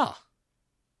 Yeah.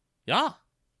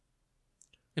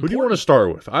 Who do you want to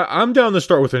start with? I'm down to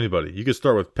start with anybody. You could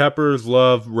start with Peppers,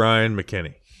 Love, Ryan,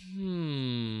 McKinney.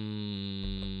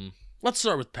 Let's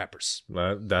start with Peppers.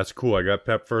 That's cool. I got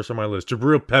Pep first on my list.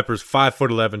 Jabril Peppers,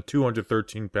 5'11",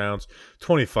 213 pounds,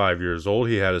 25 years old.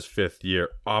 He had his 5th year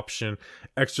option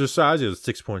exercise. He has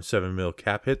a $6.7 million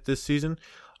cap hit this season.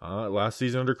 Last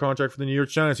season under contract for the New York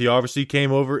Giants. He obviously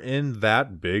came over in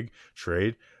that big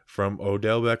trade from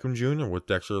Odell Beckham Jr. with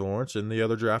Dexter Lawrence and the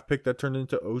other draft pick that turned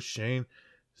into O'Shane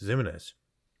Ximines.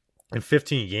 In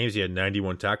 15 games, he had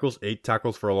 91 tackles, 8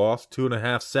 tackles for a loss,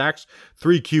 2.5 sacks,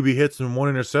 3 QB hits, and 1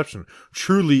 interception.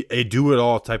 Truly a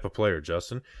do-it-all type of player,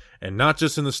 Justin. And not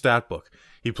just in the stat book.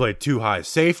 He played 2 high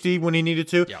safety when he needed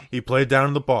to. Yeah. He played down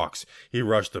in the box. He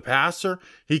rushed the passer.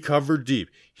 He covered deep.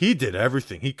 He did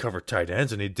everything. He covered tight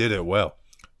ends, and he did it well.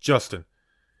 Justin,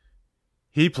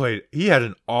 he had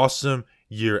an awesome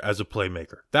year as a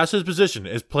playmaker. That's his position,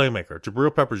 is playmaker.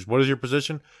 Jabril Peppers, what is your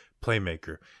position?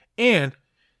 Playmaker. And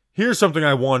here's something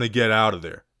I want to get out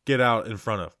in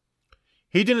front of.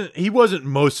 He wasn't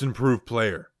most improved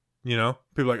player. People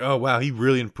are like, oh wow, he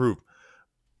really improved.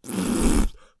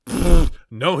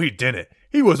 No, he didn't.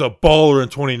 He was a baller in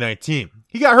 2019.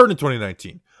 He got hurt in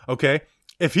 2019. Okay?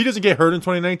 If he doesn't get hurt in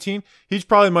 2019, he's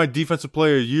probably my defensive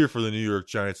player of the year for the New York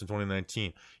Giants in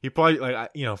 2019. He probably,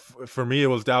 for me, it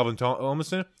was Dalvin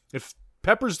Tomlinson. If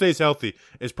Peppers stays healthy,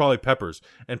 it's probably Peppers.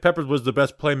 And Peppers was the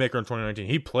best playmaker in 2019.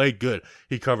 He played good.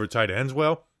 He covered tight ends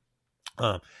well.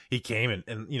 He came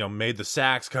and made the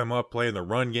sacks come up, playing the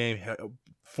run game,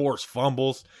 forced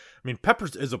fumbles. I mean,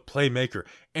 Peppers is a playmaker,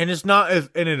 and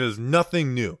it is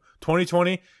nothing new.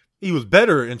 2020, He was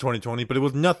better in 2020, but it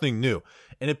was nothing new.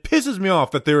 And it pisses me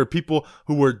off that there are people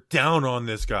who were down on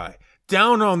this guy.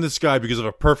 Down on this guy because of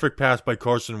a perfect pass by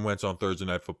Carson Wentz on Thursday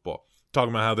Night Football.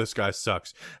 Talking about how this guy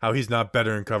sucks. How he's not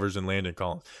better in coverage than Landon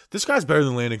Collins. This guy's better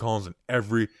than Landon Collins in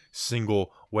every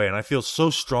single way. And I feel so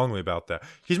strongly about that.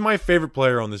 He's my favorite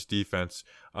player on this defense.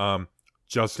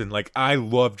 Justin, like, I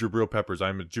love Jabril Peppers.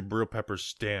 I'm a Jabril Peppers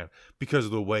stan because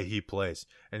of the way he plays.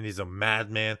 And he's a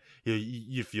madman.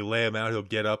 If you lay him out, he'll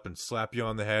get up and slap you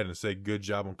on the head and say, good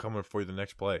job, I'm coming for you the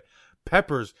next play.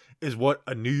 Peppers is what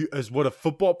a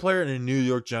football player and a New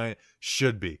York Giant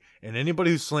should be. And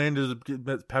anybody who slanders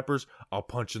Peppers, I'll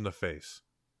punch in the face.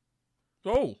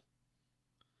 Oh.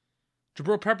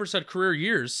 Jabril Peppers had a career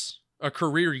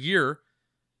year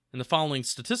in the following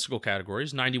statistical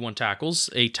categories: 91 tackles,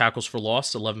 8 tackles for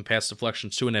loss, 11 pass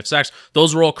deflections, 2.5 sacks.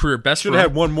 Those were all career best. Should have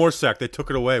had one more sack. They took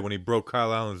it away when he broke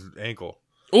Kyle Allen's ankle.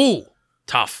 Ooh,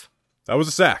 tough. That was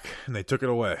a sack, and they took it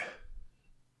away.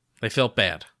 They felt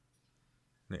bad.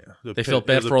 Yeah, they felt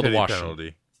bad for all the Washington.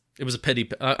 Penalty. It was a pity.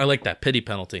 I like that pity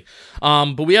penalty.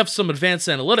 But we have some advanced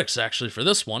analytics actually for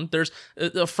this one. There's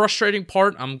a frustrating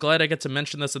part. I'm glad I get to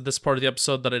mention this at this part of the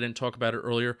episode that I didn't talk about it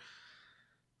earlier.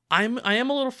 I am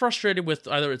a little frustrated with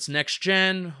either it's next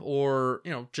gen or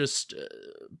just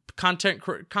content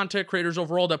creators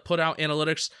overall that put out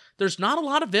analytics. There's not a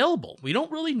lot available. We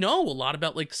don't really know a lot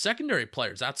about like secondary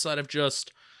players outside of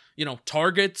just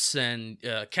targets and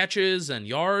catches and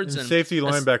yards and safety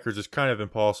linebackers. Is kind of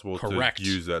impossible correct. To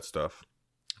use that stuff.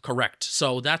 Correct.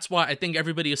 So that's why I think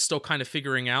everybody is still kind of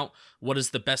figuring out what is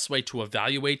the best way to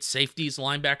evaluate safeties,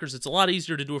 linebackers. It's a lot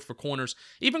easier to do it for corners.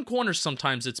 Even corners,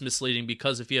 sometimes it's misleading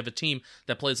because if you have a team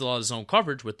that plays a lot of zone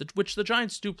coverage, which the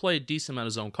Giants do play a decent amount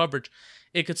of zone coverage,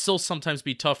 it could still sometimes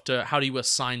be tough to how do you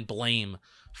assign blame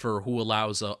for who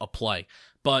allows a play.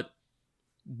 But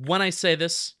when I say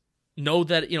this, know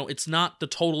that it's not the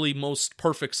totally most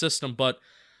perfect system, but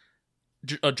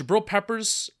Jabril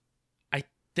Peppers,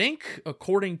 think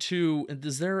according to,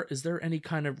 is there any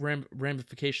kind of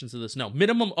ramifications of this? No,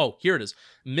 minimum. Oh, here it is.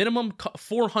 Minimum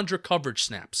 400 coverage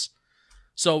snaps.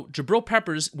 So Jabril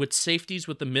Peppers with safeties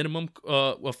with the minimum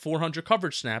of 400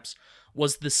 coverage snaps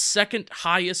was the second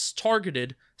highest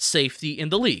targeted safety in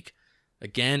the league.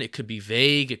 Again, it could be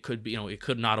vague. It could be it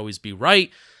could not always be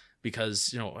right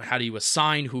because how do you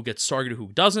assign who gets targeted,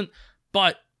 who doesn't?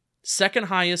 But second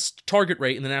highest target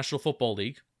rate in the National Football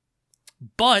League.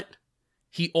 But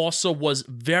he also was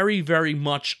very, very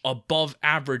much above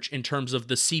average in terms of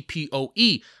the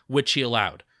CPOE, which he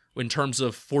allowed, in terms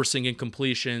of forcing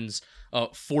incompletions,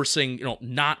 forcing,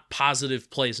 not positive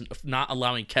plays, not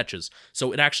allowing catches.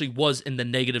 So it actually was in the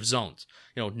negative zones.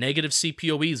 Negative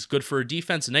CPOE is good for a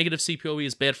defense. Negative CPOE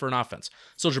is bad for an offense.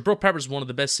 So Jabril Peppers is one of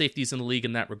the best safeties in the league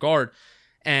in that regard.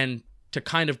 And to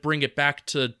kind of bring it back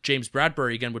to James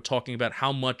Bradbury again, we're talking about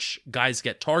how much guys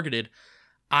get targeted.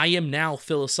 I am now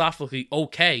philosophically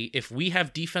okay if we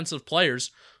have defensive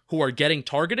players who are getting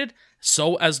targeted,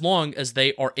 so as long as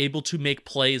they are able to make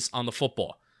plays on the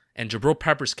football. And Jabril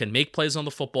Peppers can make plays on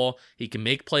the football. He can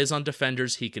make plays on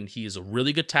defenders. He is a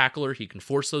really good tackler. He can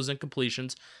force those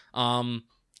incompletions.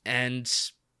 And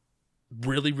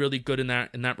really, really good in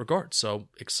that regard. So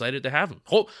excited to have him.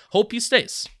 Hope he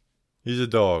stays. He's a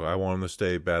dog. I want him to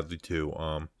stay badly too.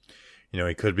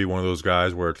 He could be one of those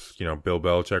guys where it's, Bill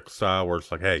Belichick style, where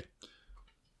it's like, hey,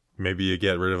 maybe you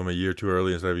get rid of him a year too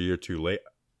early instead of a year too late.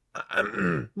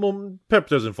 Well, Pep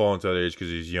doesn't fall into that age because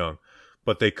he's young,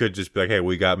 but they could just be like, hey,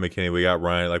 we got McKinney, we got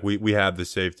Ryan, like we have the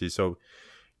safety. So,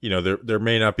 there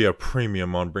may not be a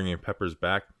premium on bringing Peppers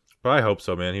back, but I hope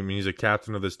so, man. He's a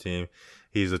captain of this team.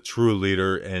 He's a true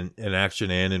leader in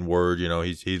action and in word.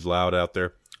 He's loud out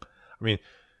there. I mean,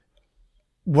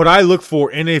 what I look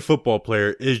for in a football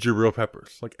player is Jabril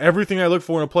Peppers. Like everything I look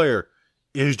for in a player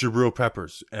is Jabril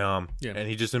Peppers. And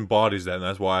he just embodies that. And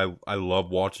that's why I love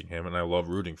watching him and I love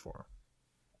rooting for him.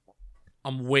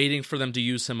 I'm waiting for them to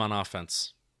use him on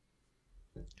offense.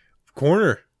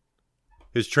 Corner.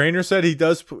 His trainer said he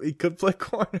could play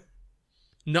corner.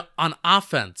 No, on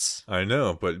offense. I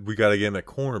know, but we got to get him at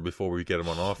corner before we get him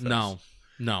on offense.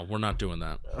 No, we're not doing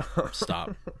that.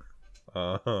 Stop.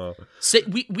 Say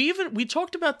we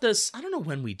talked about this. I don't know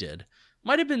when we did.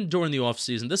 Might have been during the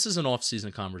offseason. This is an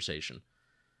offseason conversation.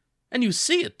 And you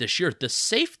see it this year. The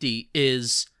safety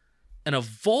is an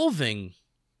evolving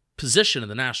position in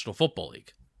the National Football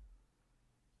League.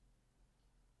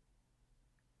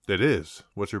 It is.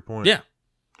 What's your point? Yeah.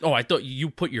 Oh, I thought you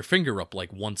put your finger up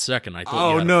like 1 second. I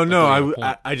thought. Oh, no.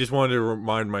 I just wanted to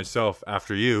remind myself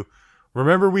after you.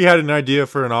 Remember we had an idea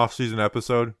for an off-season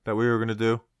episode that we were going to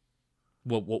do?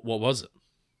 What was it?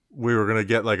 we were gonna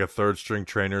get like a third string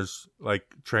trainer on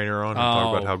and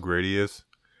talk about how great he is.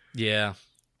 Yeah.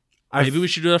 Maybe we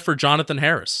should do that for Jonotthan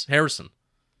Harrison.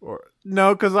 Or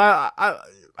no, because I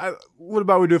what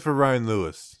about we do it for Ryan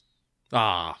Lewis?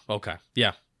 Ah, okay,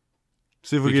 yeah.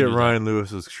 See if we get Ryan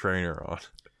Lewis's trainer on.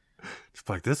 It's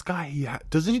like this guy.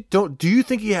 Do you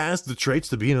think he has the traits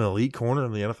to be an elite corner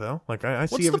in the NFL? Like I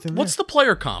see everything. What's the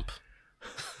player comp?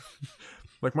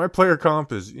 Like my player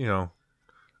comp is a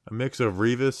mix of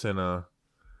Revis and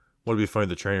what'd be funny.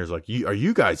 The trainer's like, are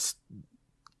you guys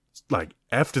like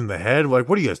effed in the head? Like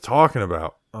what are you guys talking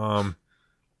about?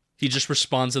 He just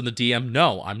responds in the DM,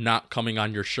 "No, I'm not coming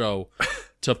on your show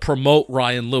to promote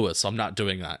Ryan Lewis. I'm not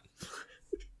doing that."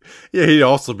 Yeah, he'd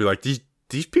also be like, these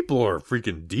people are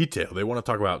freaking detailed. They want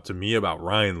to talk about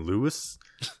Ryan Lewis.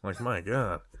 I'm like, my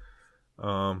God.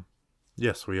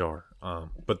 Yes, we are.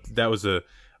 But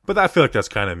I feel like that's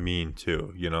kind of mean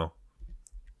too,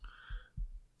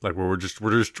 Like we're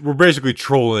basically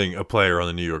trolling a player on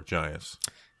the New York Giants.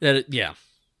 Yeah.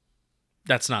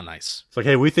 That's not nice. It's like,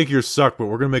 hey, we think you suck, but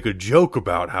we're gonna make a joke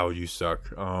about how you suck.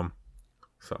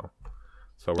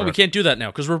 So we can't do that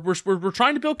now because we're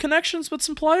trying to build connections with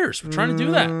some players. We're trying to do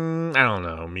that. I don't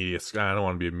know, I don't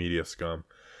want to be a media scum.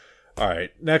 All right,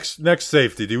 next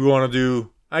safety. Do we want to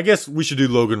do? I guess we should do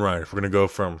Logan Ryan if we're gonna go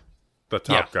from the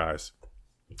top guys.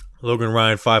 Logan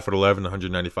Ryan, 5'11",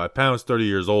 195 pounds, 30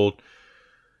 years old.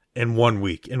 In 1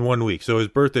 week. So his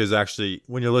birthday is actually,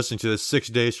 when you're listening to this, 6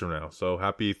 days from now. So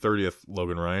happy 30th,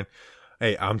 Logan Ryan.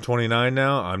 Hey, I'm 29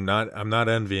 now. I'm not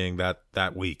envying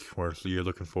that week where you're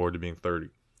looking forward to being 30.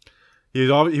 He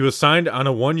was signed on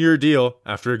a 1-year deal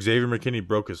after Xavier McKinney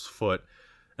broke his foot.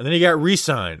 And then he got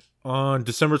re-signed on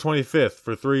December 25th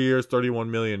for 3 years, $31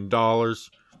 million.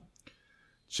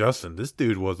 Justin, this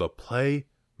dude was a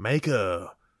playmaker.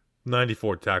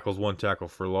 94 tackles, 1 tackle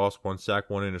for loss, 1 sack,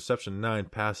 1 interception, 9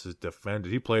 passes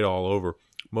defended. He played all over.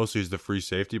 Mostly he's the free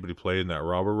safety, but he played in that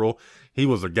robber role. He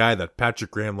was a guy that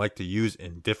Patrick Graham liked to use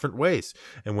in different ways.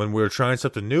 And when we were trying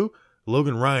something new,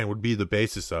 Logan Ryan would be the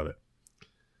basis of it.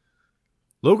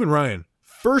 Logan Ryan,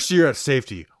 first year at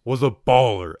safety, was a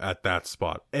baller at that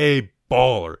spot. A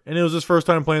baller. And it was his first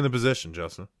time playing the position,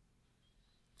 Justin.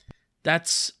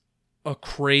 That's a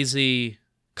crazy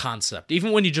concept.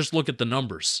 Even when you just look at the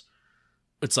numbers.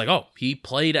 It's like, oh, he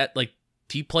played at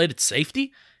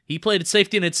safety. He played at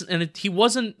safety, and he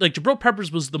wasn't like Jabril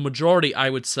Peppers was the majority. I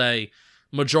would say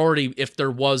majority. If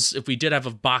we did have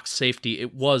a box safety,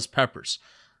 it was Peppers.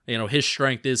 His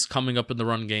strength is coming up in the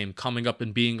run game, coming up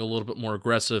and being a little bit more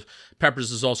aggressive.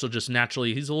 Peppers is also just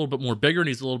naturally he's a little bit more bigger and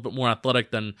he's a little bit more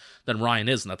athletic than Ryan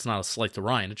is, and that's not a slight to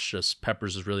Ryan. It's just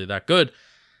Peppers is really that good,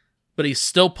 but he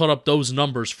still put up those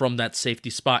numbers from that safety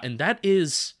spot, and that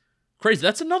is crazy.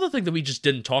 That's another thing that we just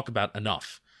didn't talk about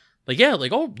enough.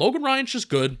 Logan Ryan's just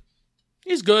good.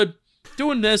 He's good.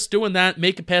 Doing this, doing that,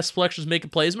 making pass deflections,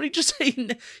 making plays. But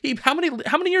how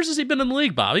many years has he been in the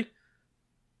league, Bobby?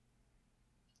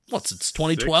 Since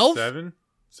 2012?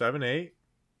 7, 8.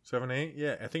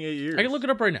 Yeah, I think 8 years. I can look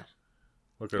it up right now.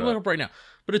 Look it up right now.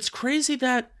 But it's crazy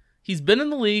that he's been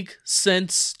in the league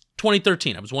since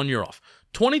 2013. I was 1 year off.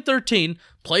 2013,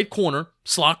 played corner,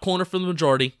 slot corner for the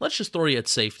majority. Let's just throw you at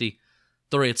safety.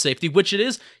 Which it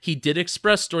is. He did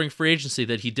express during free agency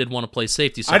that he did want to play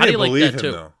safety. So I how do didn't you believe like that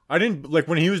him, too? Though. I didn't like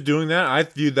when he was doing that. I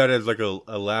viewed that as like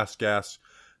a last gasp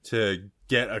to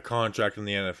get a contract in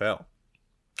the NFL.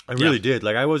 I really did.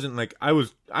 Like I wasn't like I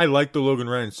liked the Logan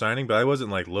Ryan signing, but I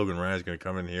wasn't like Logan Ryan's going to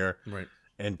come in here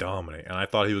and dominate. And I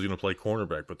thought he was going to play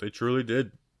cornerback, but they truly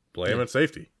did play him at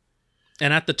safety.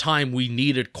 And at the time, we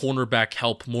needed cornerback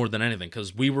help more than anything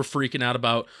because we were freaking out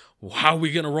about how are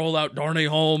we going to roll out Darnay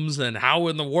Holmes and how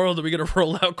in the world are we going to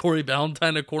roll out Corey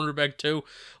Ballantyne at cornerback too?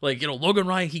 Logan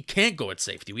Ryan, he can't go at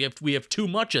safety. We have too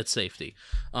much at safety.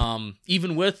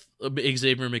 Even with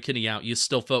Xavier McKinney out, you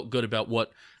still felt good about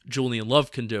what Julian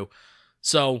Love can do.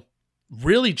 So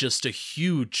really just a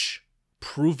huge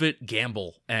prove-it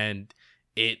gamble, and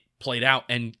it played out.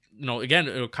 And,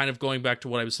 again, kind of going back to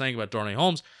what I was saying about Darnay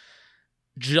Holmes,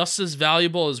 just as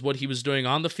valuable as what he was doing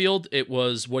on the field, it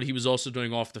was what he was also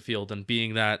doing off the field and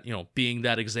being that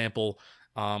example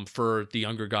for the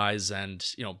younger guys and,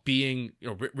 being,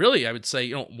 really, I would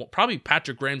say, probably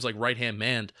Patrick Graham's like right-hand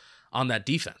man on that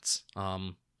defense.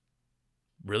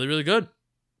 Really, really good.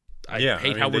 I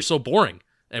hate how we're so boring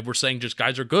and we're saying just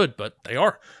guys are good, but they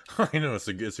are. I know it's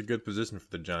a good position for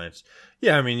the Giants.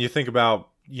 Yeah. I mean, you think about,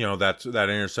 that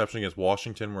interception against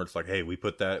Washington where it's like, hey, we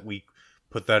put that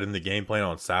in the game plan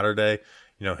on Saturday,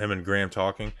 him and Graham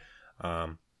talking.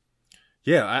 I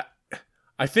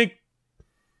think,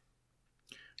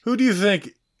 who do you think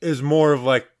is more of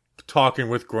like talking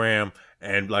with Graham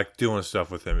and like doing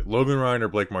stuff with him. Logan Ryan or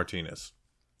Blake Martinez?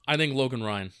 I think Logan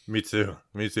Ryan. Me too.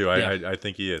 Yeah. I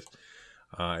think he is.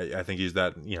 I think he's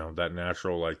that, that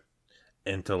natural like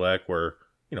intellect where,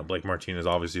 Blake Martinez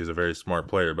obviously is a very smart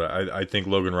player, but I think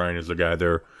Logan Ryan is the guy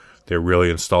they're really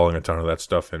installing a ton of that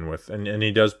stuff in with. And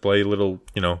he does play little,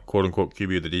 quote unquote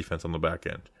QB of the defense on the back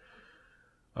end.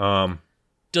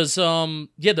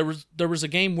 There was a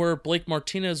game where Blake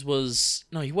Martinez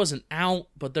he wasn't out,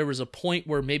 but there was a point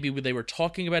where maybe they were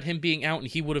talking about him being out and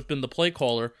he would have been the play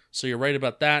caller. So you're right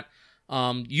about that.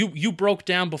 You broke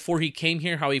down before he came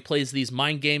here how he plays these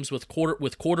mind games with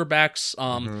quarterbacks.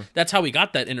 That's how he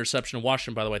got that interception in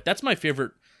Washington, by the way. That's my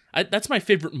favorite. That's my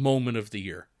favorite moment of the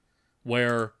year,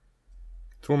 where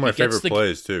it's one of my favorite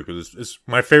plays too, because it's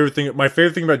my favorite thing. My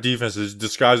favorite thing about defense is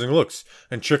disguising looks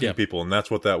and tricking people, and that's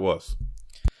what that was.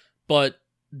 But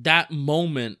that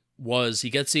moment was he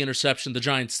gets the interception. The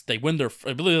Giants, they win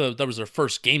I believe that was their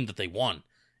first game that they won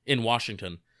in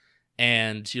Washington.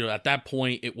 And, at that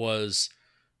point, it was,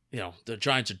 the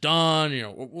Giants are done.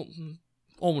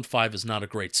 0-5 is not a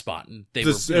great spot. And it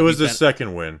was the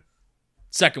second win.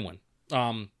 Second win.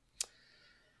 But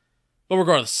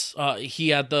regardless,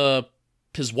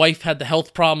 his wife had the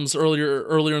health problems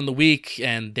earlier in the week,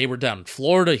 and they were down in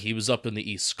Florida. He was up in the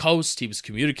East Coast. He was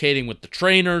communicating with the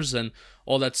trainers and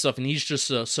all that stuff. And he's just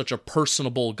such a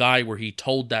personable guy where he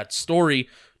told that story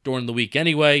during the week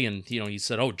anyway, and he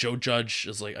said, "Oh, Joe Judge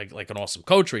is like an awesome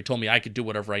coach." Or he told me I could do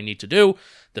whatever I need to do.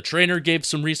 The trainer gave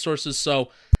some resources, so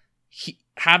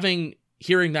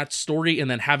hearing that story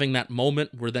and then having that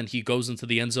moment where then he goes into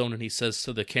the end zone and he says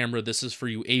to the camera, "This is for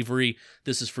you, Avery.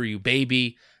 This is for you,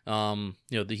 baby." That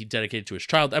he dedicated to his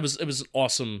child. It was an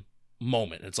awesome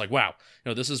moment. It's like, wow,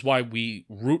 this is why we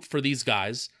root for these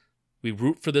guys. We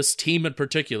root for this team in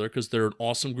particular because they're an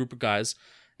awesome group of guys,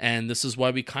 and this is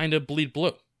why we kind of bleed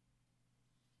blue.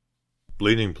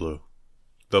 Bleeding Blue.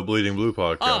 The Bleeding Blue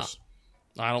podcast.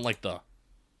 I don't like the.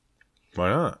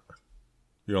 Why not?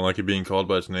 You don't like it being called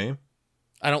by its name?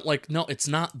 No, it's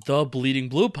not the Bleeding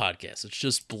Blue podcast. It's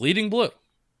just Bleeding Blue.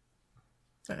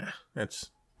 It's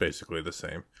basically the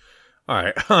same. All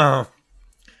right.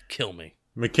 Kill me.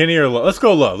 McKinney or Love? Let's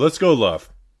go Love.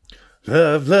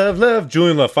 Love.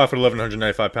 Julian Love, 5'11",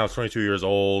 195 pounds, 22 years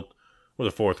old, with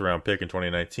a 4th-round pick in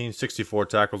 2019. 64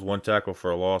 tackles, 1 tackle for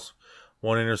a loss.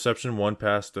 1 interception, 1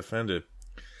 pass defended.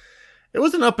 It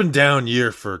was an up and down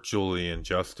year for Julian,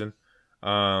 Justin.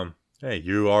 Hey,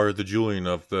 you are the Julian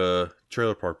of the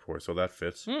Trailer Park Boys, so that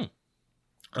fits.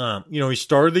 He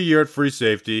started the year at free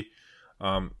safety.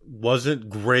 Wasn't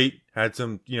great. Had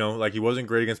some, he wasn't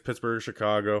great against Pittsburgh or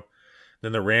Chicago.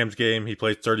 Then the Rams game, he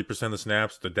plays 30% of the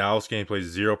snaps. The Dallas game,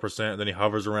 plays 0%. Then he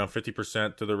hovers around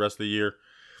 50% to the rest of the year.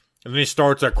 And then he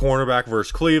starts at cornerback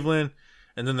versus Cleveland.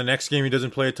 And then the next game, he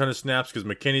doesn't play a ton of snaps because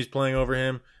McKinney's playing over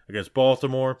him against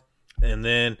Baltimore. And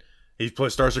then he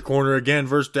starts at corner again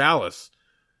versus Dallas.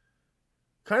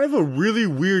 Kind of a really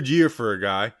weird year for a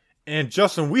guy. And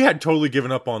Justin, we had totally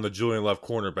given up on the Julian Love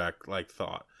cornerback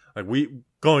thought.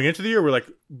 Going into the year,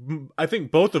 I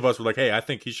think both of us were like, hey, I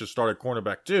think he should start at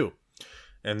cornerback too.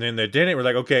 And then they didn't. We're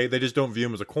like, okay, they just don't view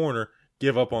him as a corner.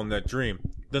 Give up on that dream.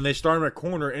 Then they start him at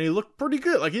corner, and he looked pretty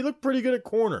good. He looked pretty good at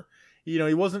corner. He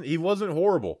wasn't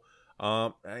horrible.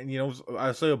 I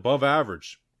say above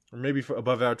average, or maybe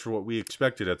above average for what we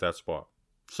expected at that spot.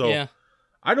 So yeah.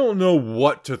 I don't know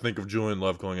what to think of Julian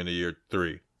Love going into year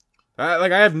 3. I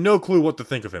have no clue what to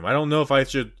think of him. I don't know if I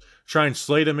should try and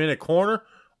slate him in at corner,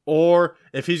 or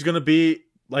if he's going to be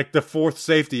like the 4th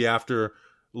safety after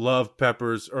Love,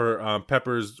 Peppers, or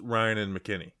Peppers, Ryan, and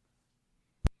McKinney.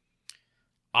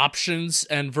 Options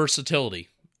and versatility.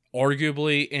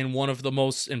 Arguably in one of the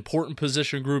most important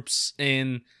position groups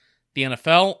in the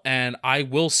NFL, and I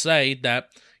will say that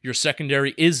your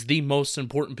secondary is the most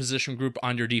important position group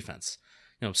on your defense.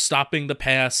 Stopping the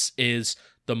pass is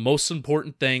the most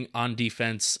important thing on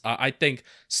defense. I think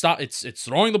it's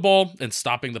throwing the ball and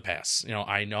stopping the pass.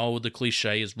 I know the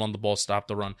cliche is run the ball, stop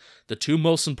the run. The 2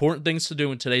 most important things to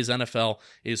do in today's NFL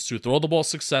is to throw the ball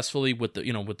successfully with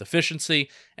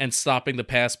efficiency and stopping the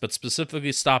pass, but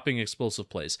specifically stopping explosive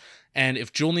plays. And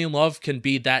if Julian Love can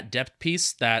be that depth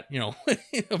piece, that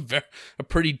a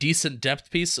pretty decent depth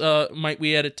piece, might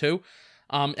we add it to.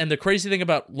 And the crazy thing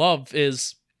about Love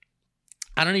is,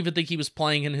 I don't even think he was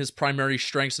playing in his primary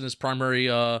strengths and his primary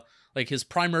role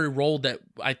that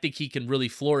I think he can really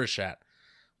flourish at.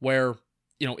 Where,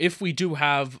 if we do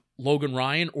have Logan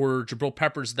Ryan or Jabril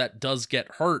Peppers that does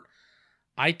get hurt,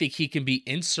 I think he can be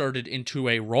inserted into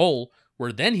a role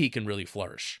where then he can really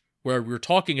flourish. Where we're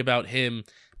talking about him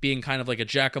being kind of like a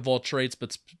jack of all trades,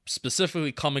 but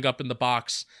specifically coming up in the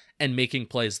box and making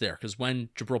plays there. Because when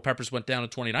Jabril Peppers went down in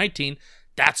 2019,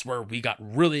 that's where we got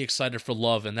really excited for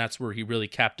Love, and that's where he really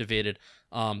captivated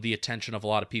the attention of a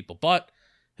lot of people. But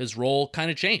his role kind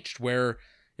of changed, where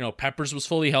Peppers was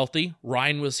fully healthy,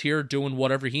 Ryan was here doing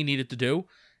whatever he needed to do,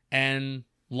 and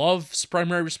Love's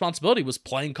primary responsibility was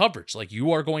playing coverage. Like,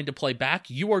 you are going to play back,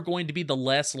 you are going to be the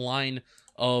last line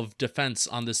of defense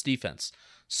on this defense.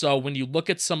 So when you look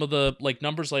at some of the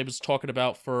numbers I was talking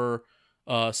about for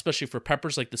especially for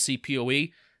Peppers, like the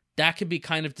CPOE, that can be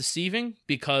kind of deceiving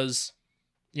because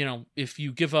if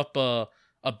you give up a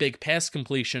big pass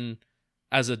completion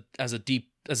as a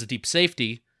deep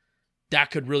safety,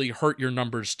 that could really hurt your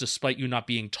numbers despite you not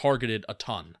being targeted a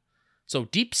ton. So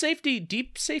deep safety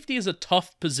is a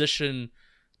tough position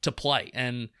to play,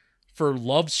 and for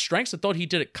Love's strengths, I thought he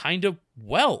did it kind of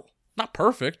well. Not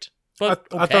perfect, but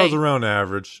okay. I thought it was around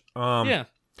average. Yeah.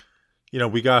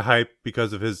 We got hyped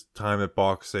because of his time at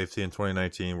box safety in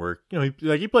 2019, where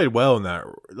he played well in that.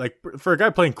 Like, for a guy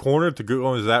playing corner to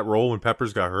go into that role when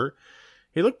Peppers got hurt,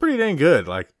 he looked pretty dang good.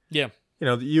 Like, yeah,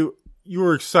 you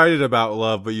were excited about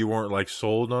Love, but you weren't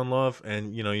sold on Love,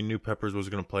 and you knew Peppers was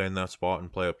going to play in that spot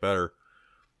and play it better.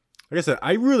 Like I said,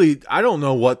 I don't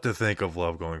know what to think of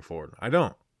Love going forward. I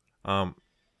don't.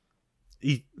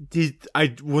 The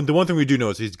one thing we do know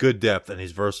is he's good depth and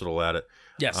he's versatile at it.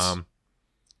 Yes.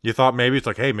 You thought maybe it's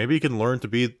maybe he can learn to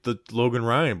be the Logan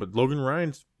Ryan, but Logan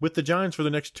Ryan's with the Giants for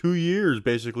the next 2 years,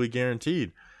 basically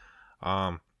guaranteed.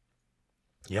 I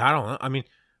don't know. I mean,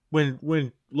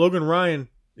 when Logan Ryan,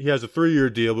 he has a 3-year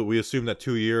deal, but we assume that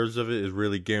 2 years of it is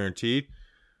really guaranteed.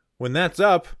 When that's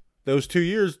up, those 2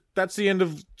 years, that's the end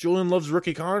of Julian Love's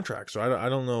rookie contract. So I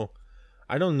don't know.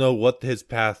 I don't know what his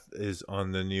path is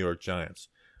on the New York Giants.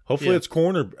 Hopefully it's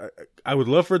corner. I would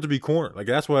love for it to be corner.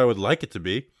 That's what I would like it to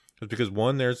be. Just because,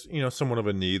 one, there's somewhat of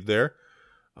a need there.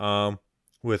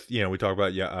 With we talk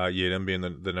about Yedem being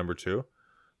the number 2.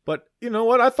 But you know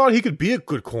what? I thought he could be a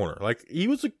good corner. He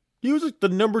was the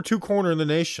number 2 corner in the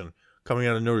nation coming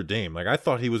out of Notre Dame. I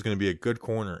thought he was going to be a good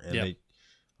corner. And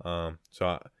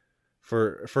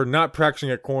for not practicing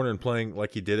at corner and playing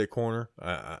like he did at corner,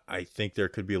 I think there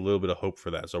could be a little bit of hope for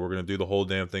that. So we're going to do the whole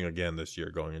damn thing again this year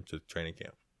going into training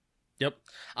camp. Yep.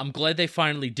 I'm glad they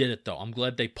finally did it, though. I'm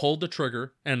glad they pulled the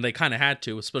trigger, and they kind of had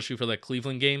to, especially for that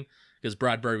Cleveland game, because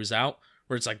Bradbury was out,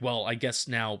 where it's well, I guess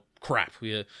now, crap.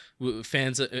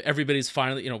 Fans, everybody's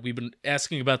finally, we've been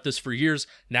asking about this for years.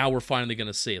 Now we're finally going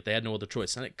to see it. They had no other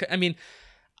choice. And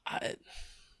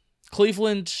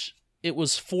Cleveland, it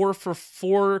was 4 for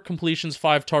 4 completions,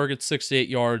 5 targets, 68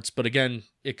 yards. But again,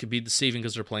 it could be deceiving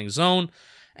because they're playing zone.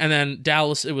 And then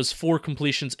Dallas, it was 4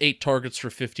 completions, 8 targets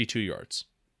for 52 yards.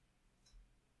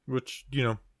 Which,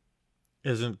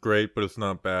 isn't great, but it's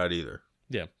not bad either.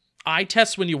 Yeah. Eye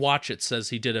test when you watch it says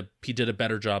he did a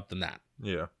better job than that.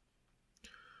 Yeah.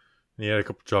 And he had a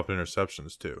couple dropped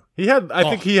interceptions too. I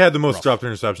think he had the most dropped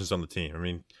interceptions on the team. I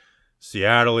mean,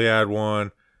 Seattle, he had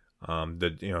one.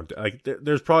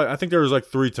 There's probably, I think there was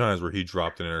 3 times where he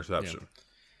dropped an interception. Yeah.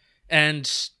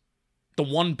 And the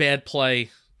one bad play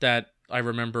that I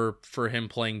remember for him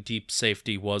playing deep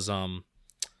safety was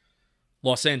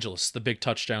Los Angeles, the big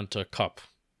touchdown to Cup.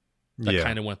 That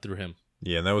kind of went through him.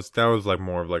 Yeah, and that was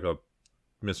more of a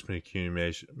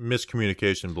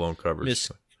miscommunication, blown coverage.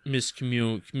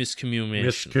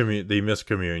 Miscommunication. The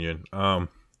miscommunion. All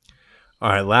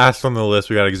right, last on the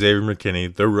list, we got Xavier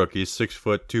McKinney, the rookie, 6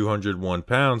 foot, 201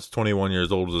 pounds, 21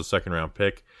 years old, was a 2nd-round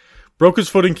pick. Broke his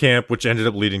foot in camp, which ended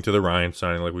up leading to the Ryan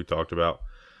signing, like we talked about.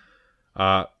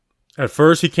 At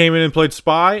first, he came in and played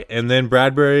spy, and then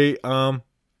Bradbury gets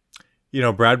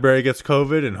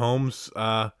COVID and Holmes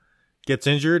gets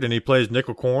injured, and he plays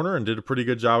nickel corner and did a pretty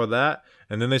good job of that.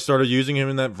 And then they started using him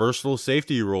in that versatile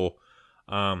safety role.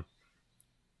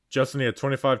 Justin, he had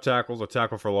 25 tackles, a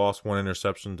tackle for loss, 1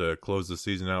 interception to close the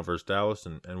season out versus Dallas,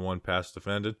 and 1 pass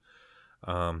defended.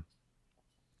 I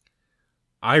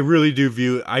really do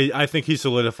view – I think he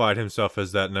solidified himself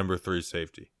as that number 3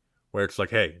 safety, where it's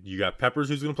hey, you got Peppers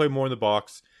who's going to play more in the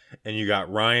box, and you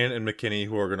got Ryan and McKinney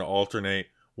who are going to alternate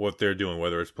what they're doing,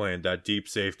 whether it's playing that deep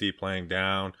safety, playing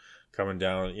down, coming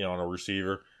down, on a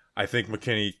receiver. I think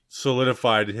McKinney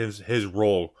solidified his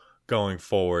role going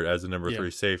forward as the number 3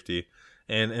 safety.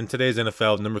 And in today's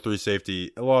NFL, number 3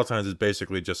 safety, a lot of times is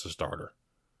basically just a starter.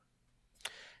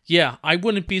 Yeah, I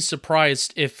wouldn't be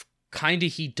surprised if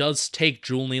he does take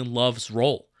Julian Love's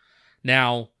role.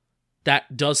 Now,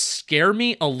 that does scare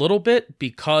me a little bit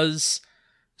because,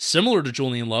 similar to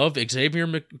Julian Love, Xavier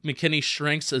McKinney's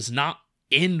strengths is not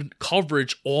in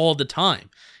coverage all the time.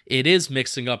 It is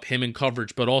mixing up him in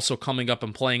coverage, but also coming up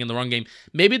and playing in the run game.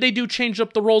 Maybe they do change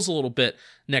up the roles a little bit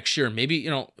next year. Maybe,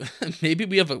 maybe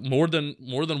we have more than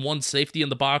one safety in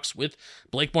the box with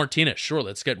Blake Martinez. Sure,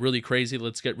 let's get really crazy.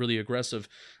 Let's get really aggressive.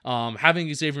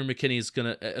 Having Xavier McKinney is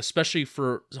going to, especially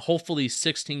for hopefully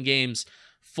 16 games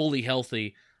fully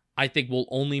healthy, I think will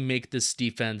only make this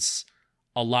defense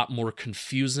a lot more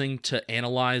confusing to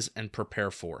analyze and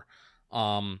prepare for.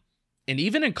 And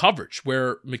even in coverage,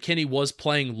 where McKinney was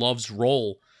playing Love's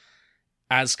role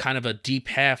as kind of a deep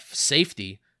half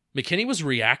safety, McKinney was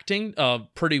reacting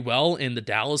pretty well in the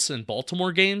Dallas and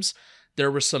Baltimore games.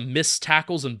 There were some missed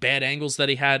tackles and bad angles that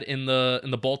he had in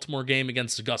the Baltimore game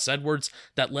against Gus Edwards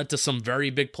that led to some very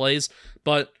big plays.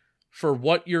 But for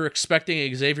what you're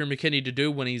expecting Xavier McKinney to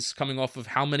do when he's coming off of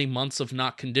how many months of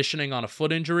not conditioning on a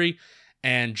foot injury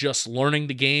and just learning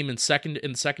the game in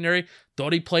the secondary,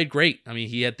 thought he played great. I mean,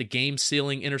 he had the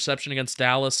game-sealing interception against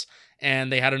Dallas,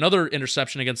 and they had another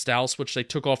interception against Dallas, which they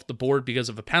took off the board because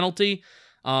of a penalty.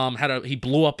 He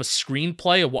blew up a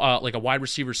screenplay, like a wide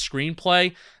receiver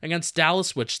screenplay against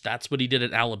Dallas, which that's what he did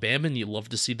at Alabama, and you love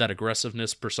to see that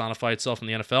aggressiveness personify itself in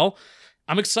the NFL.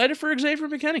 I'm excited for Xavier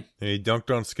McKinney. And he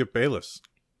dunked on Skip Bayless.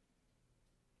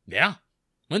 Yeah.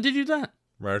 When did you do that?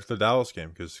 Right after the Dallas game,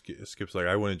 because Skip's like,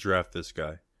 I wouldn't draft this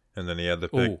guy. And then he had the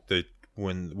pick to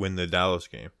win the Dallas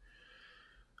game.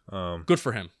 Good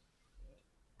for him.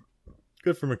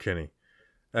 Good for McKinney.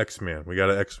 X-Man. We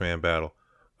got an X-Man battle.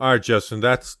 All right, Justin,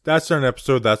 that's our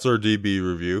episode. That's our DB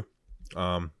review.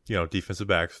 Defensive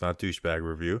backs, not douchebag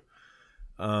review.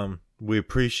 We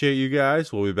appreciate you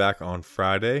guys. We'll be back on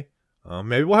Friday.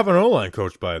 Maybe we'll have an O-line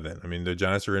coach by then. I mean, the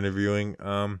Giants are interviewing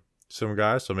some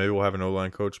guys, so maybe we'll have an O-line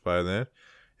coach by then.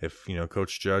 If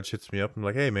Coach Judge hits me up and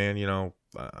like, hey man,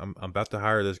 I'm about to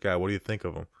hire this guy. What do you think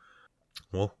of him?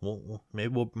 Well,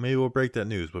 maybe we'll break that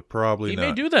news, but probably not. He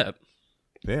may do that.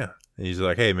 Yeah, and he's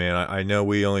like, hey man, I know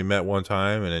we only met one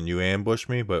time and then you ambushed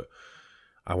me, but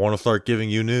I want to start giving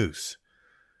you news.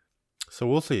 So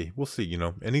we'll see.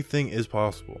 Anything is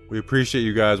possible. We appreciate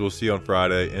you guys. We'll see you on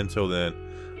Friday. Until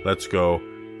then, let's go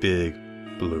Big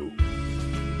Blue.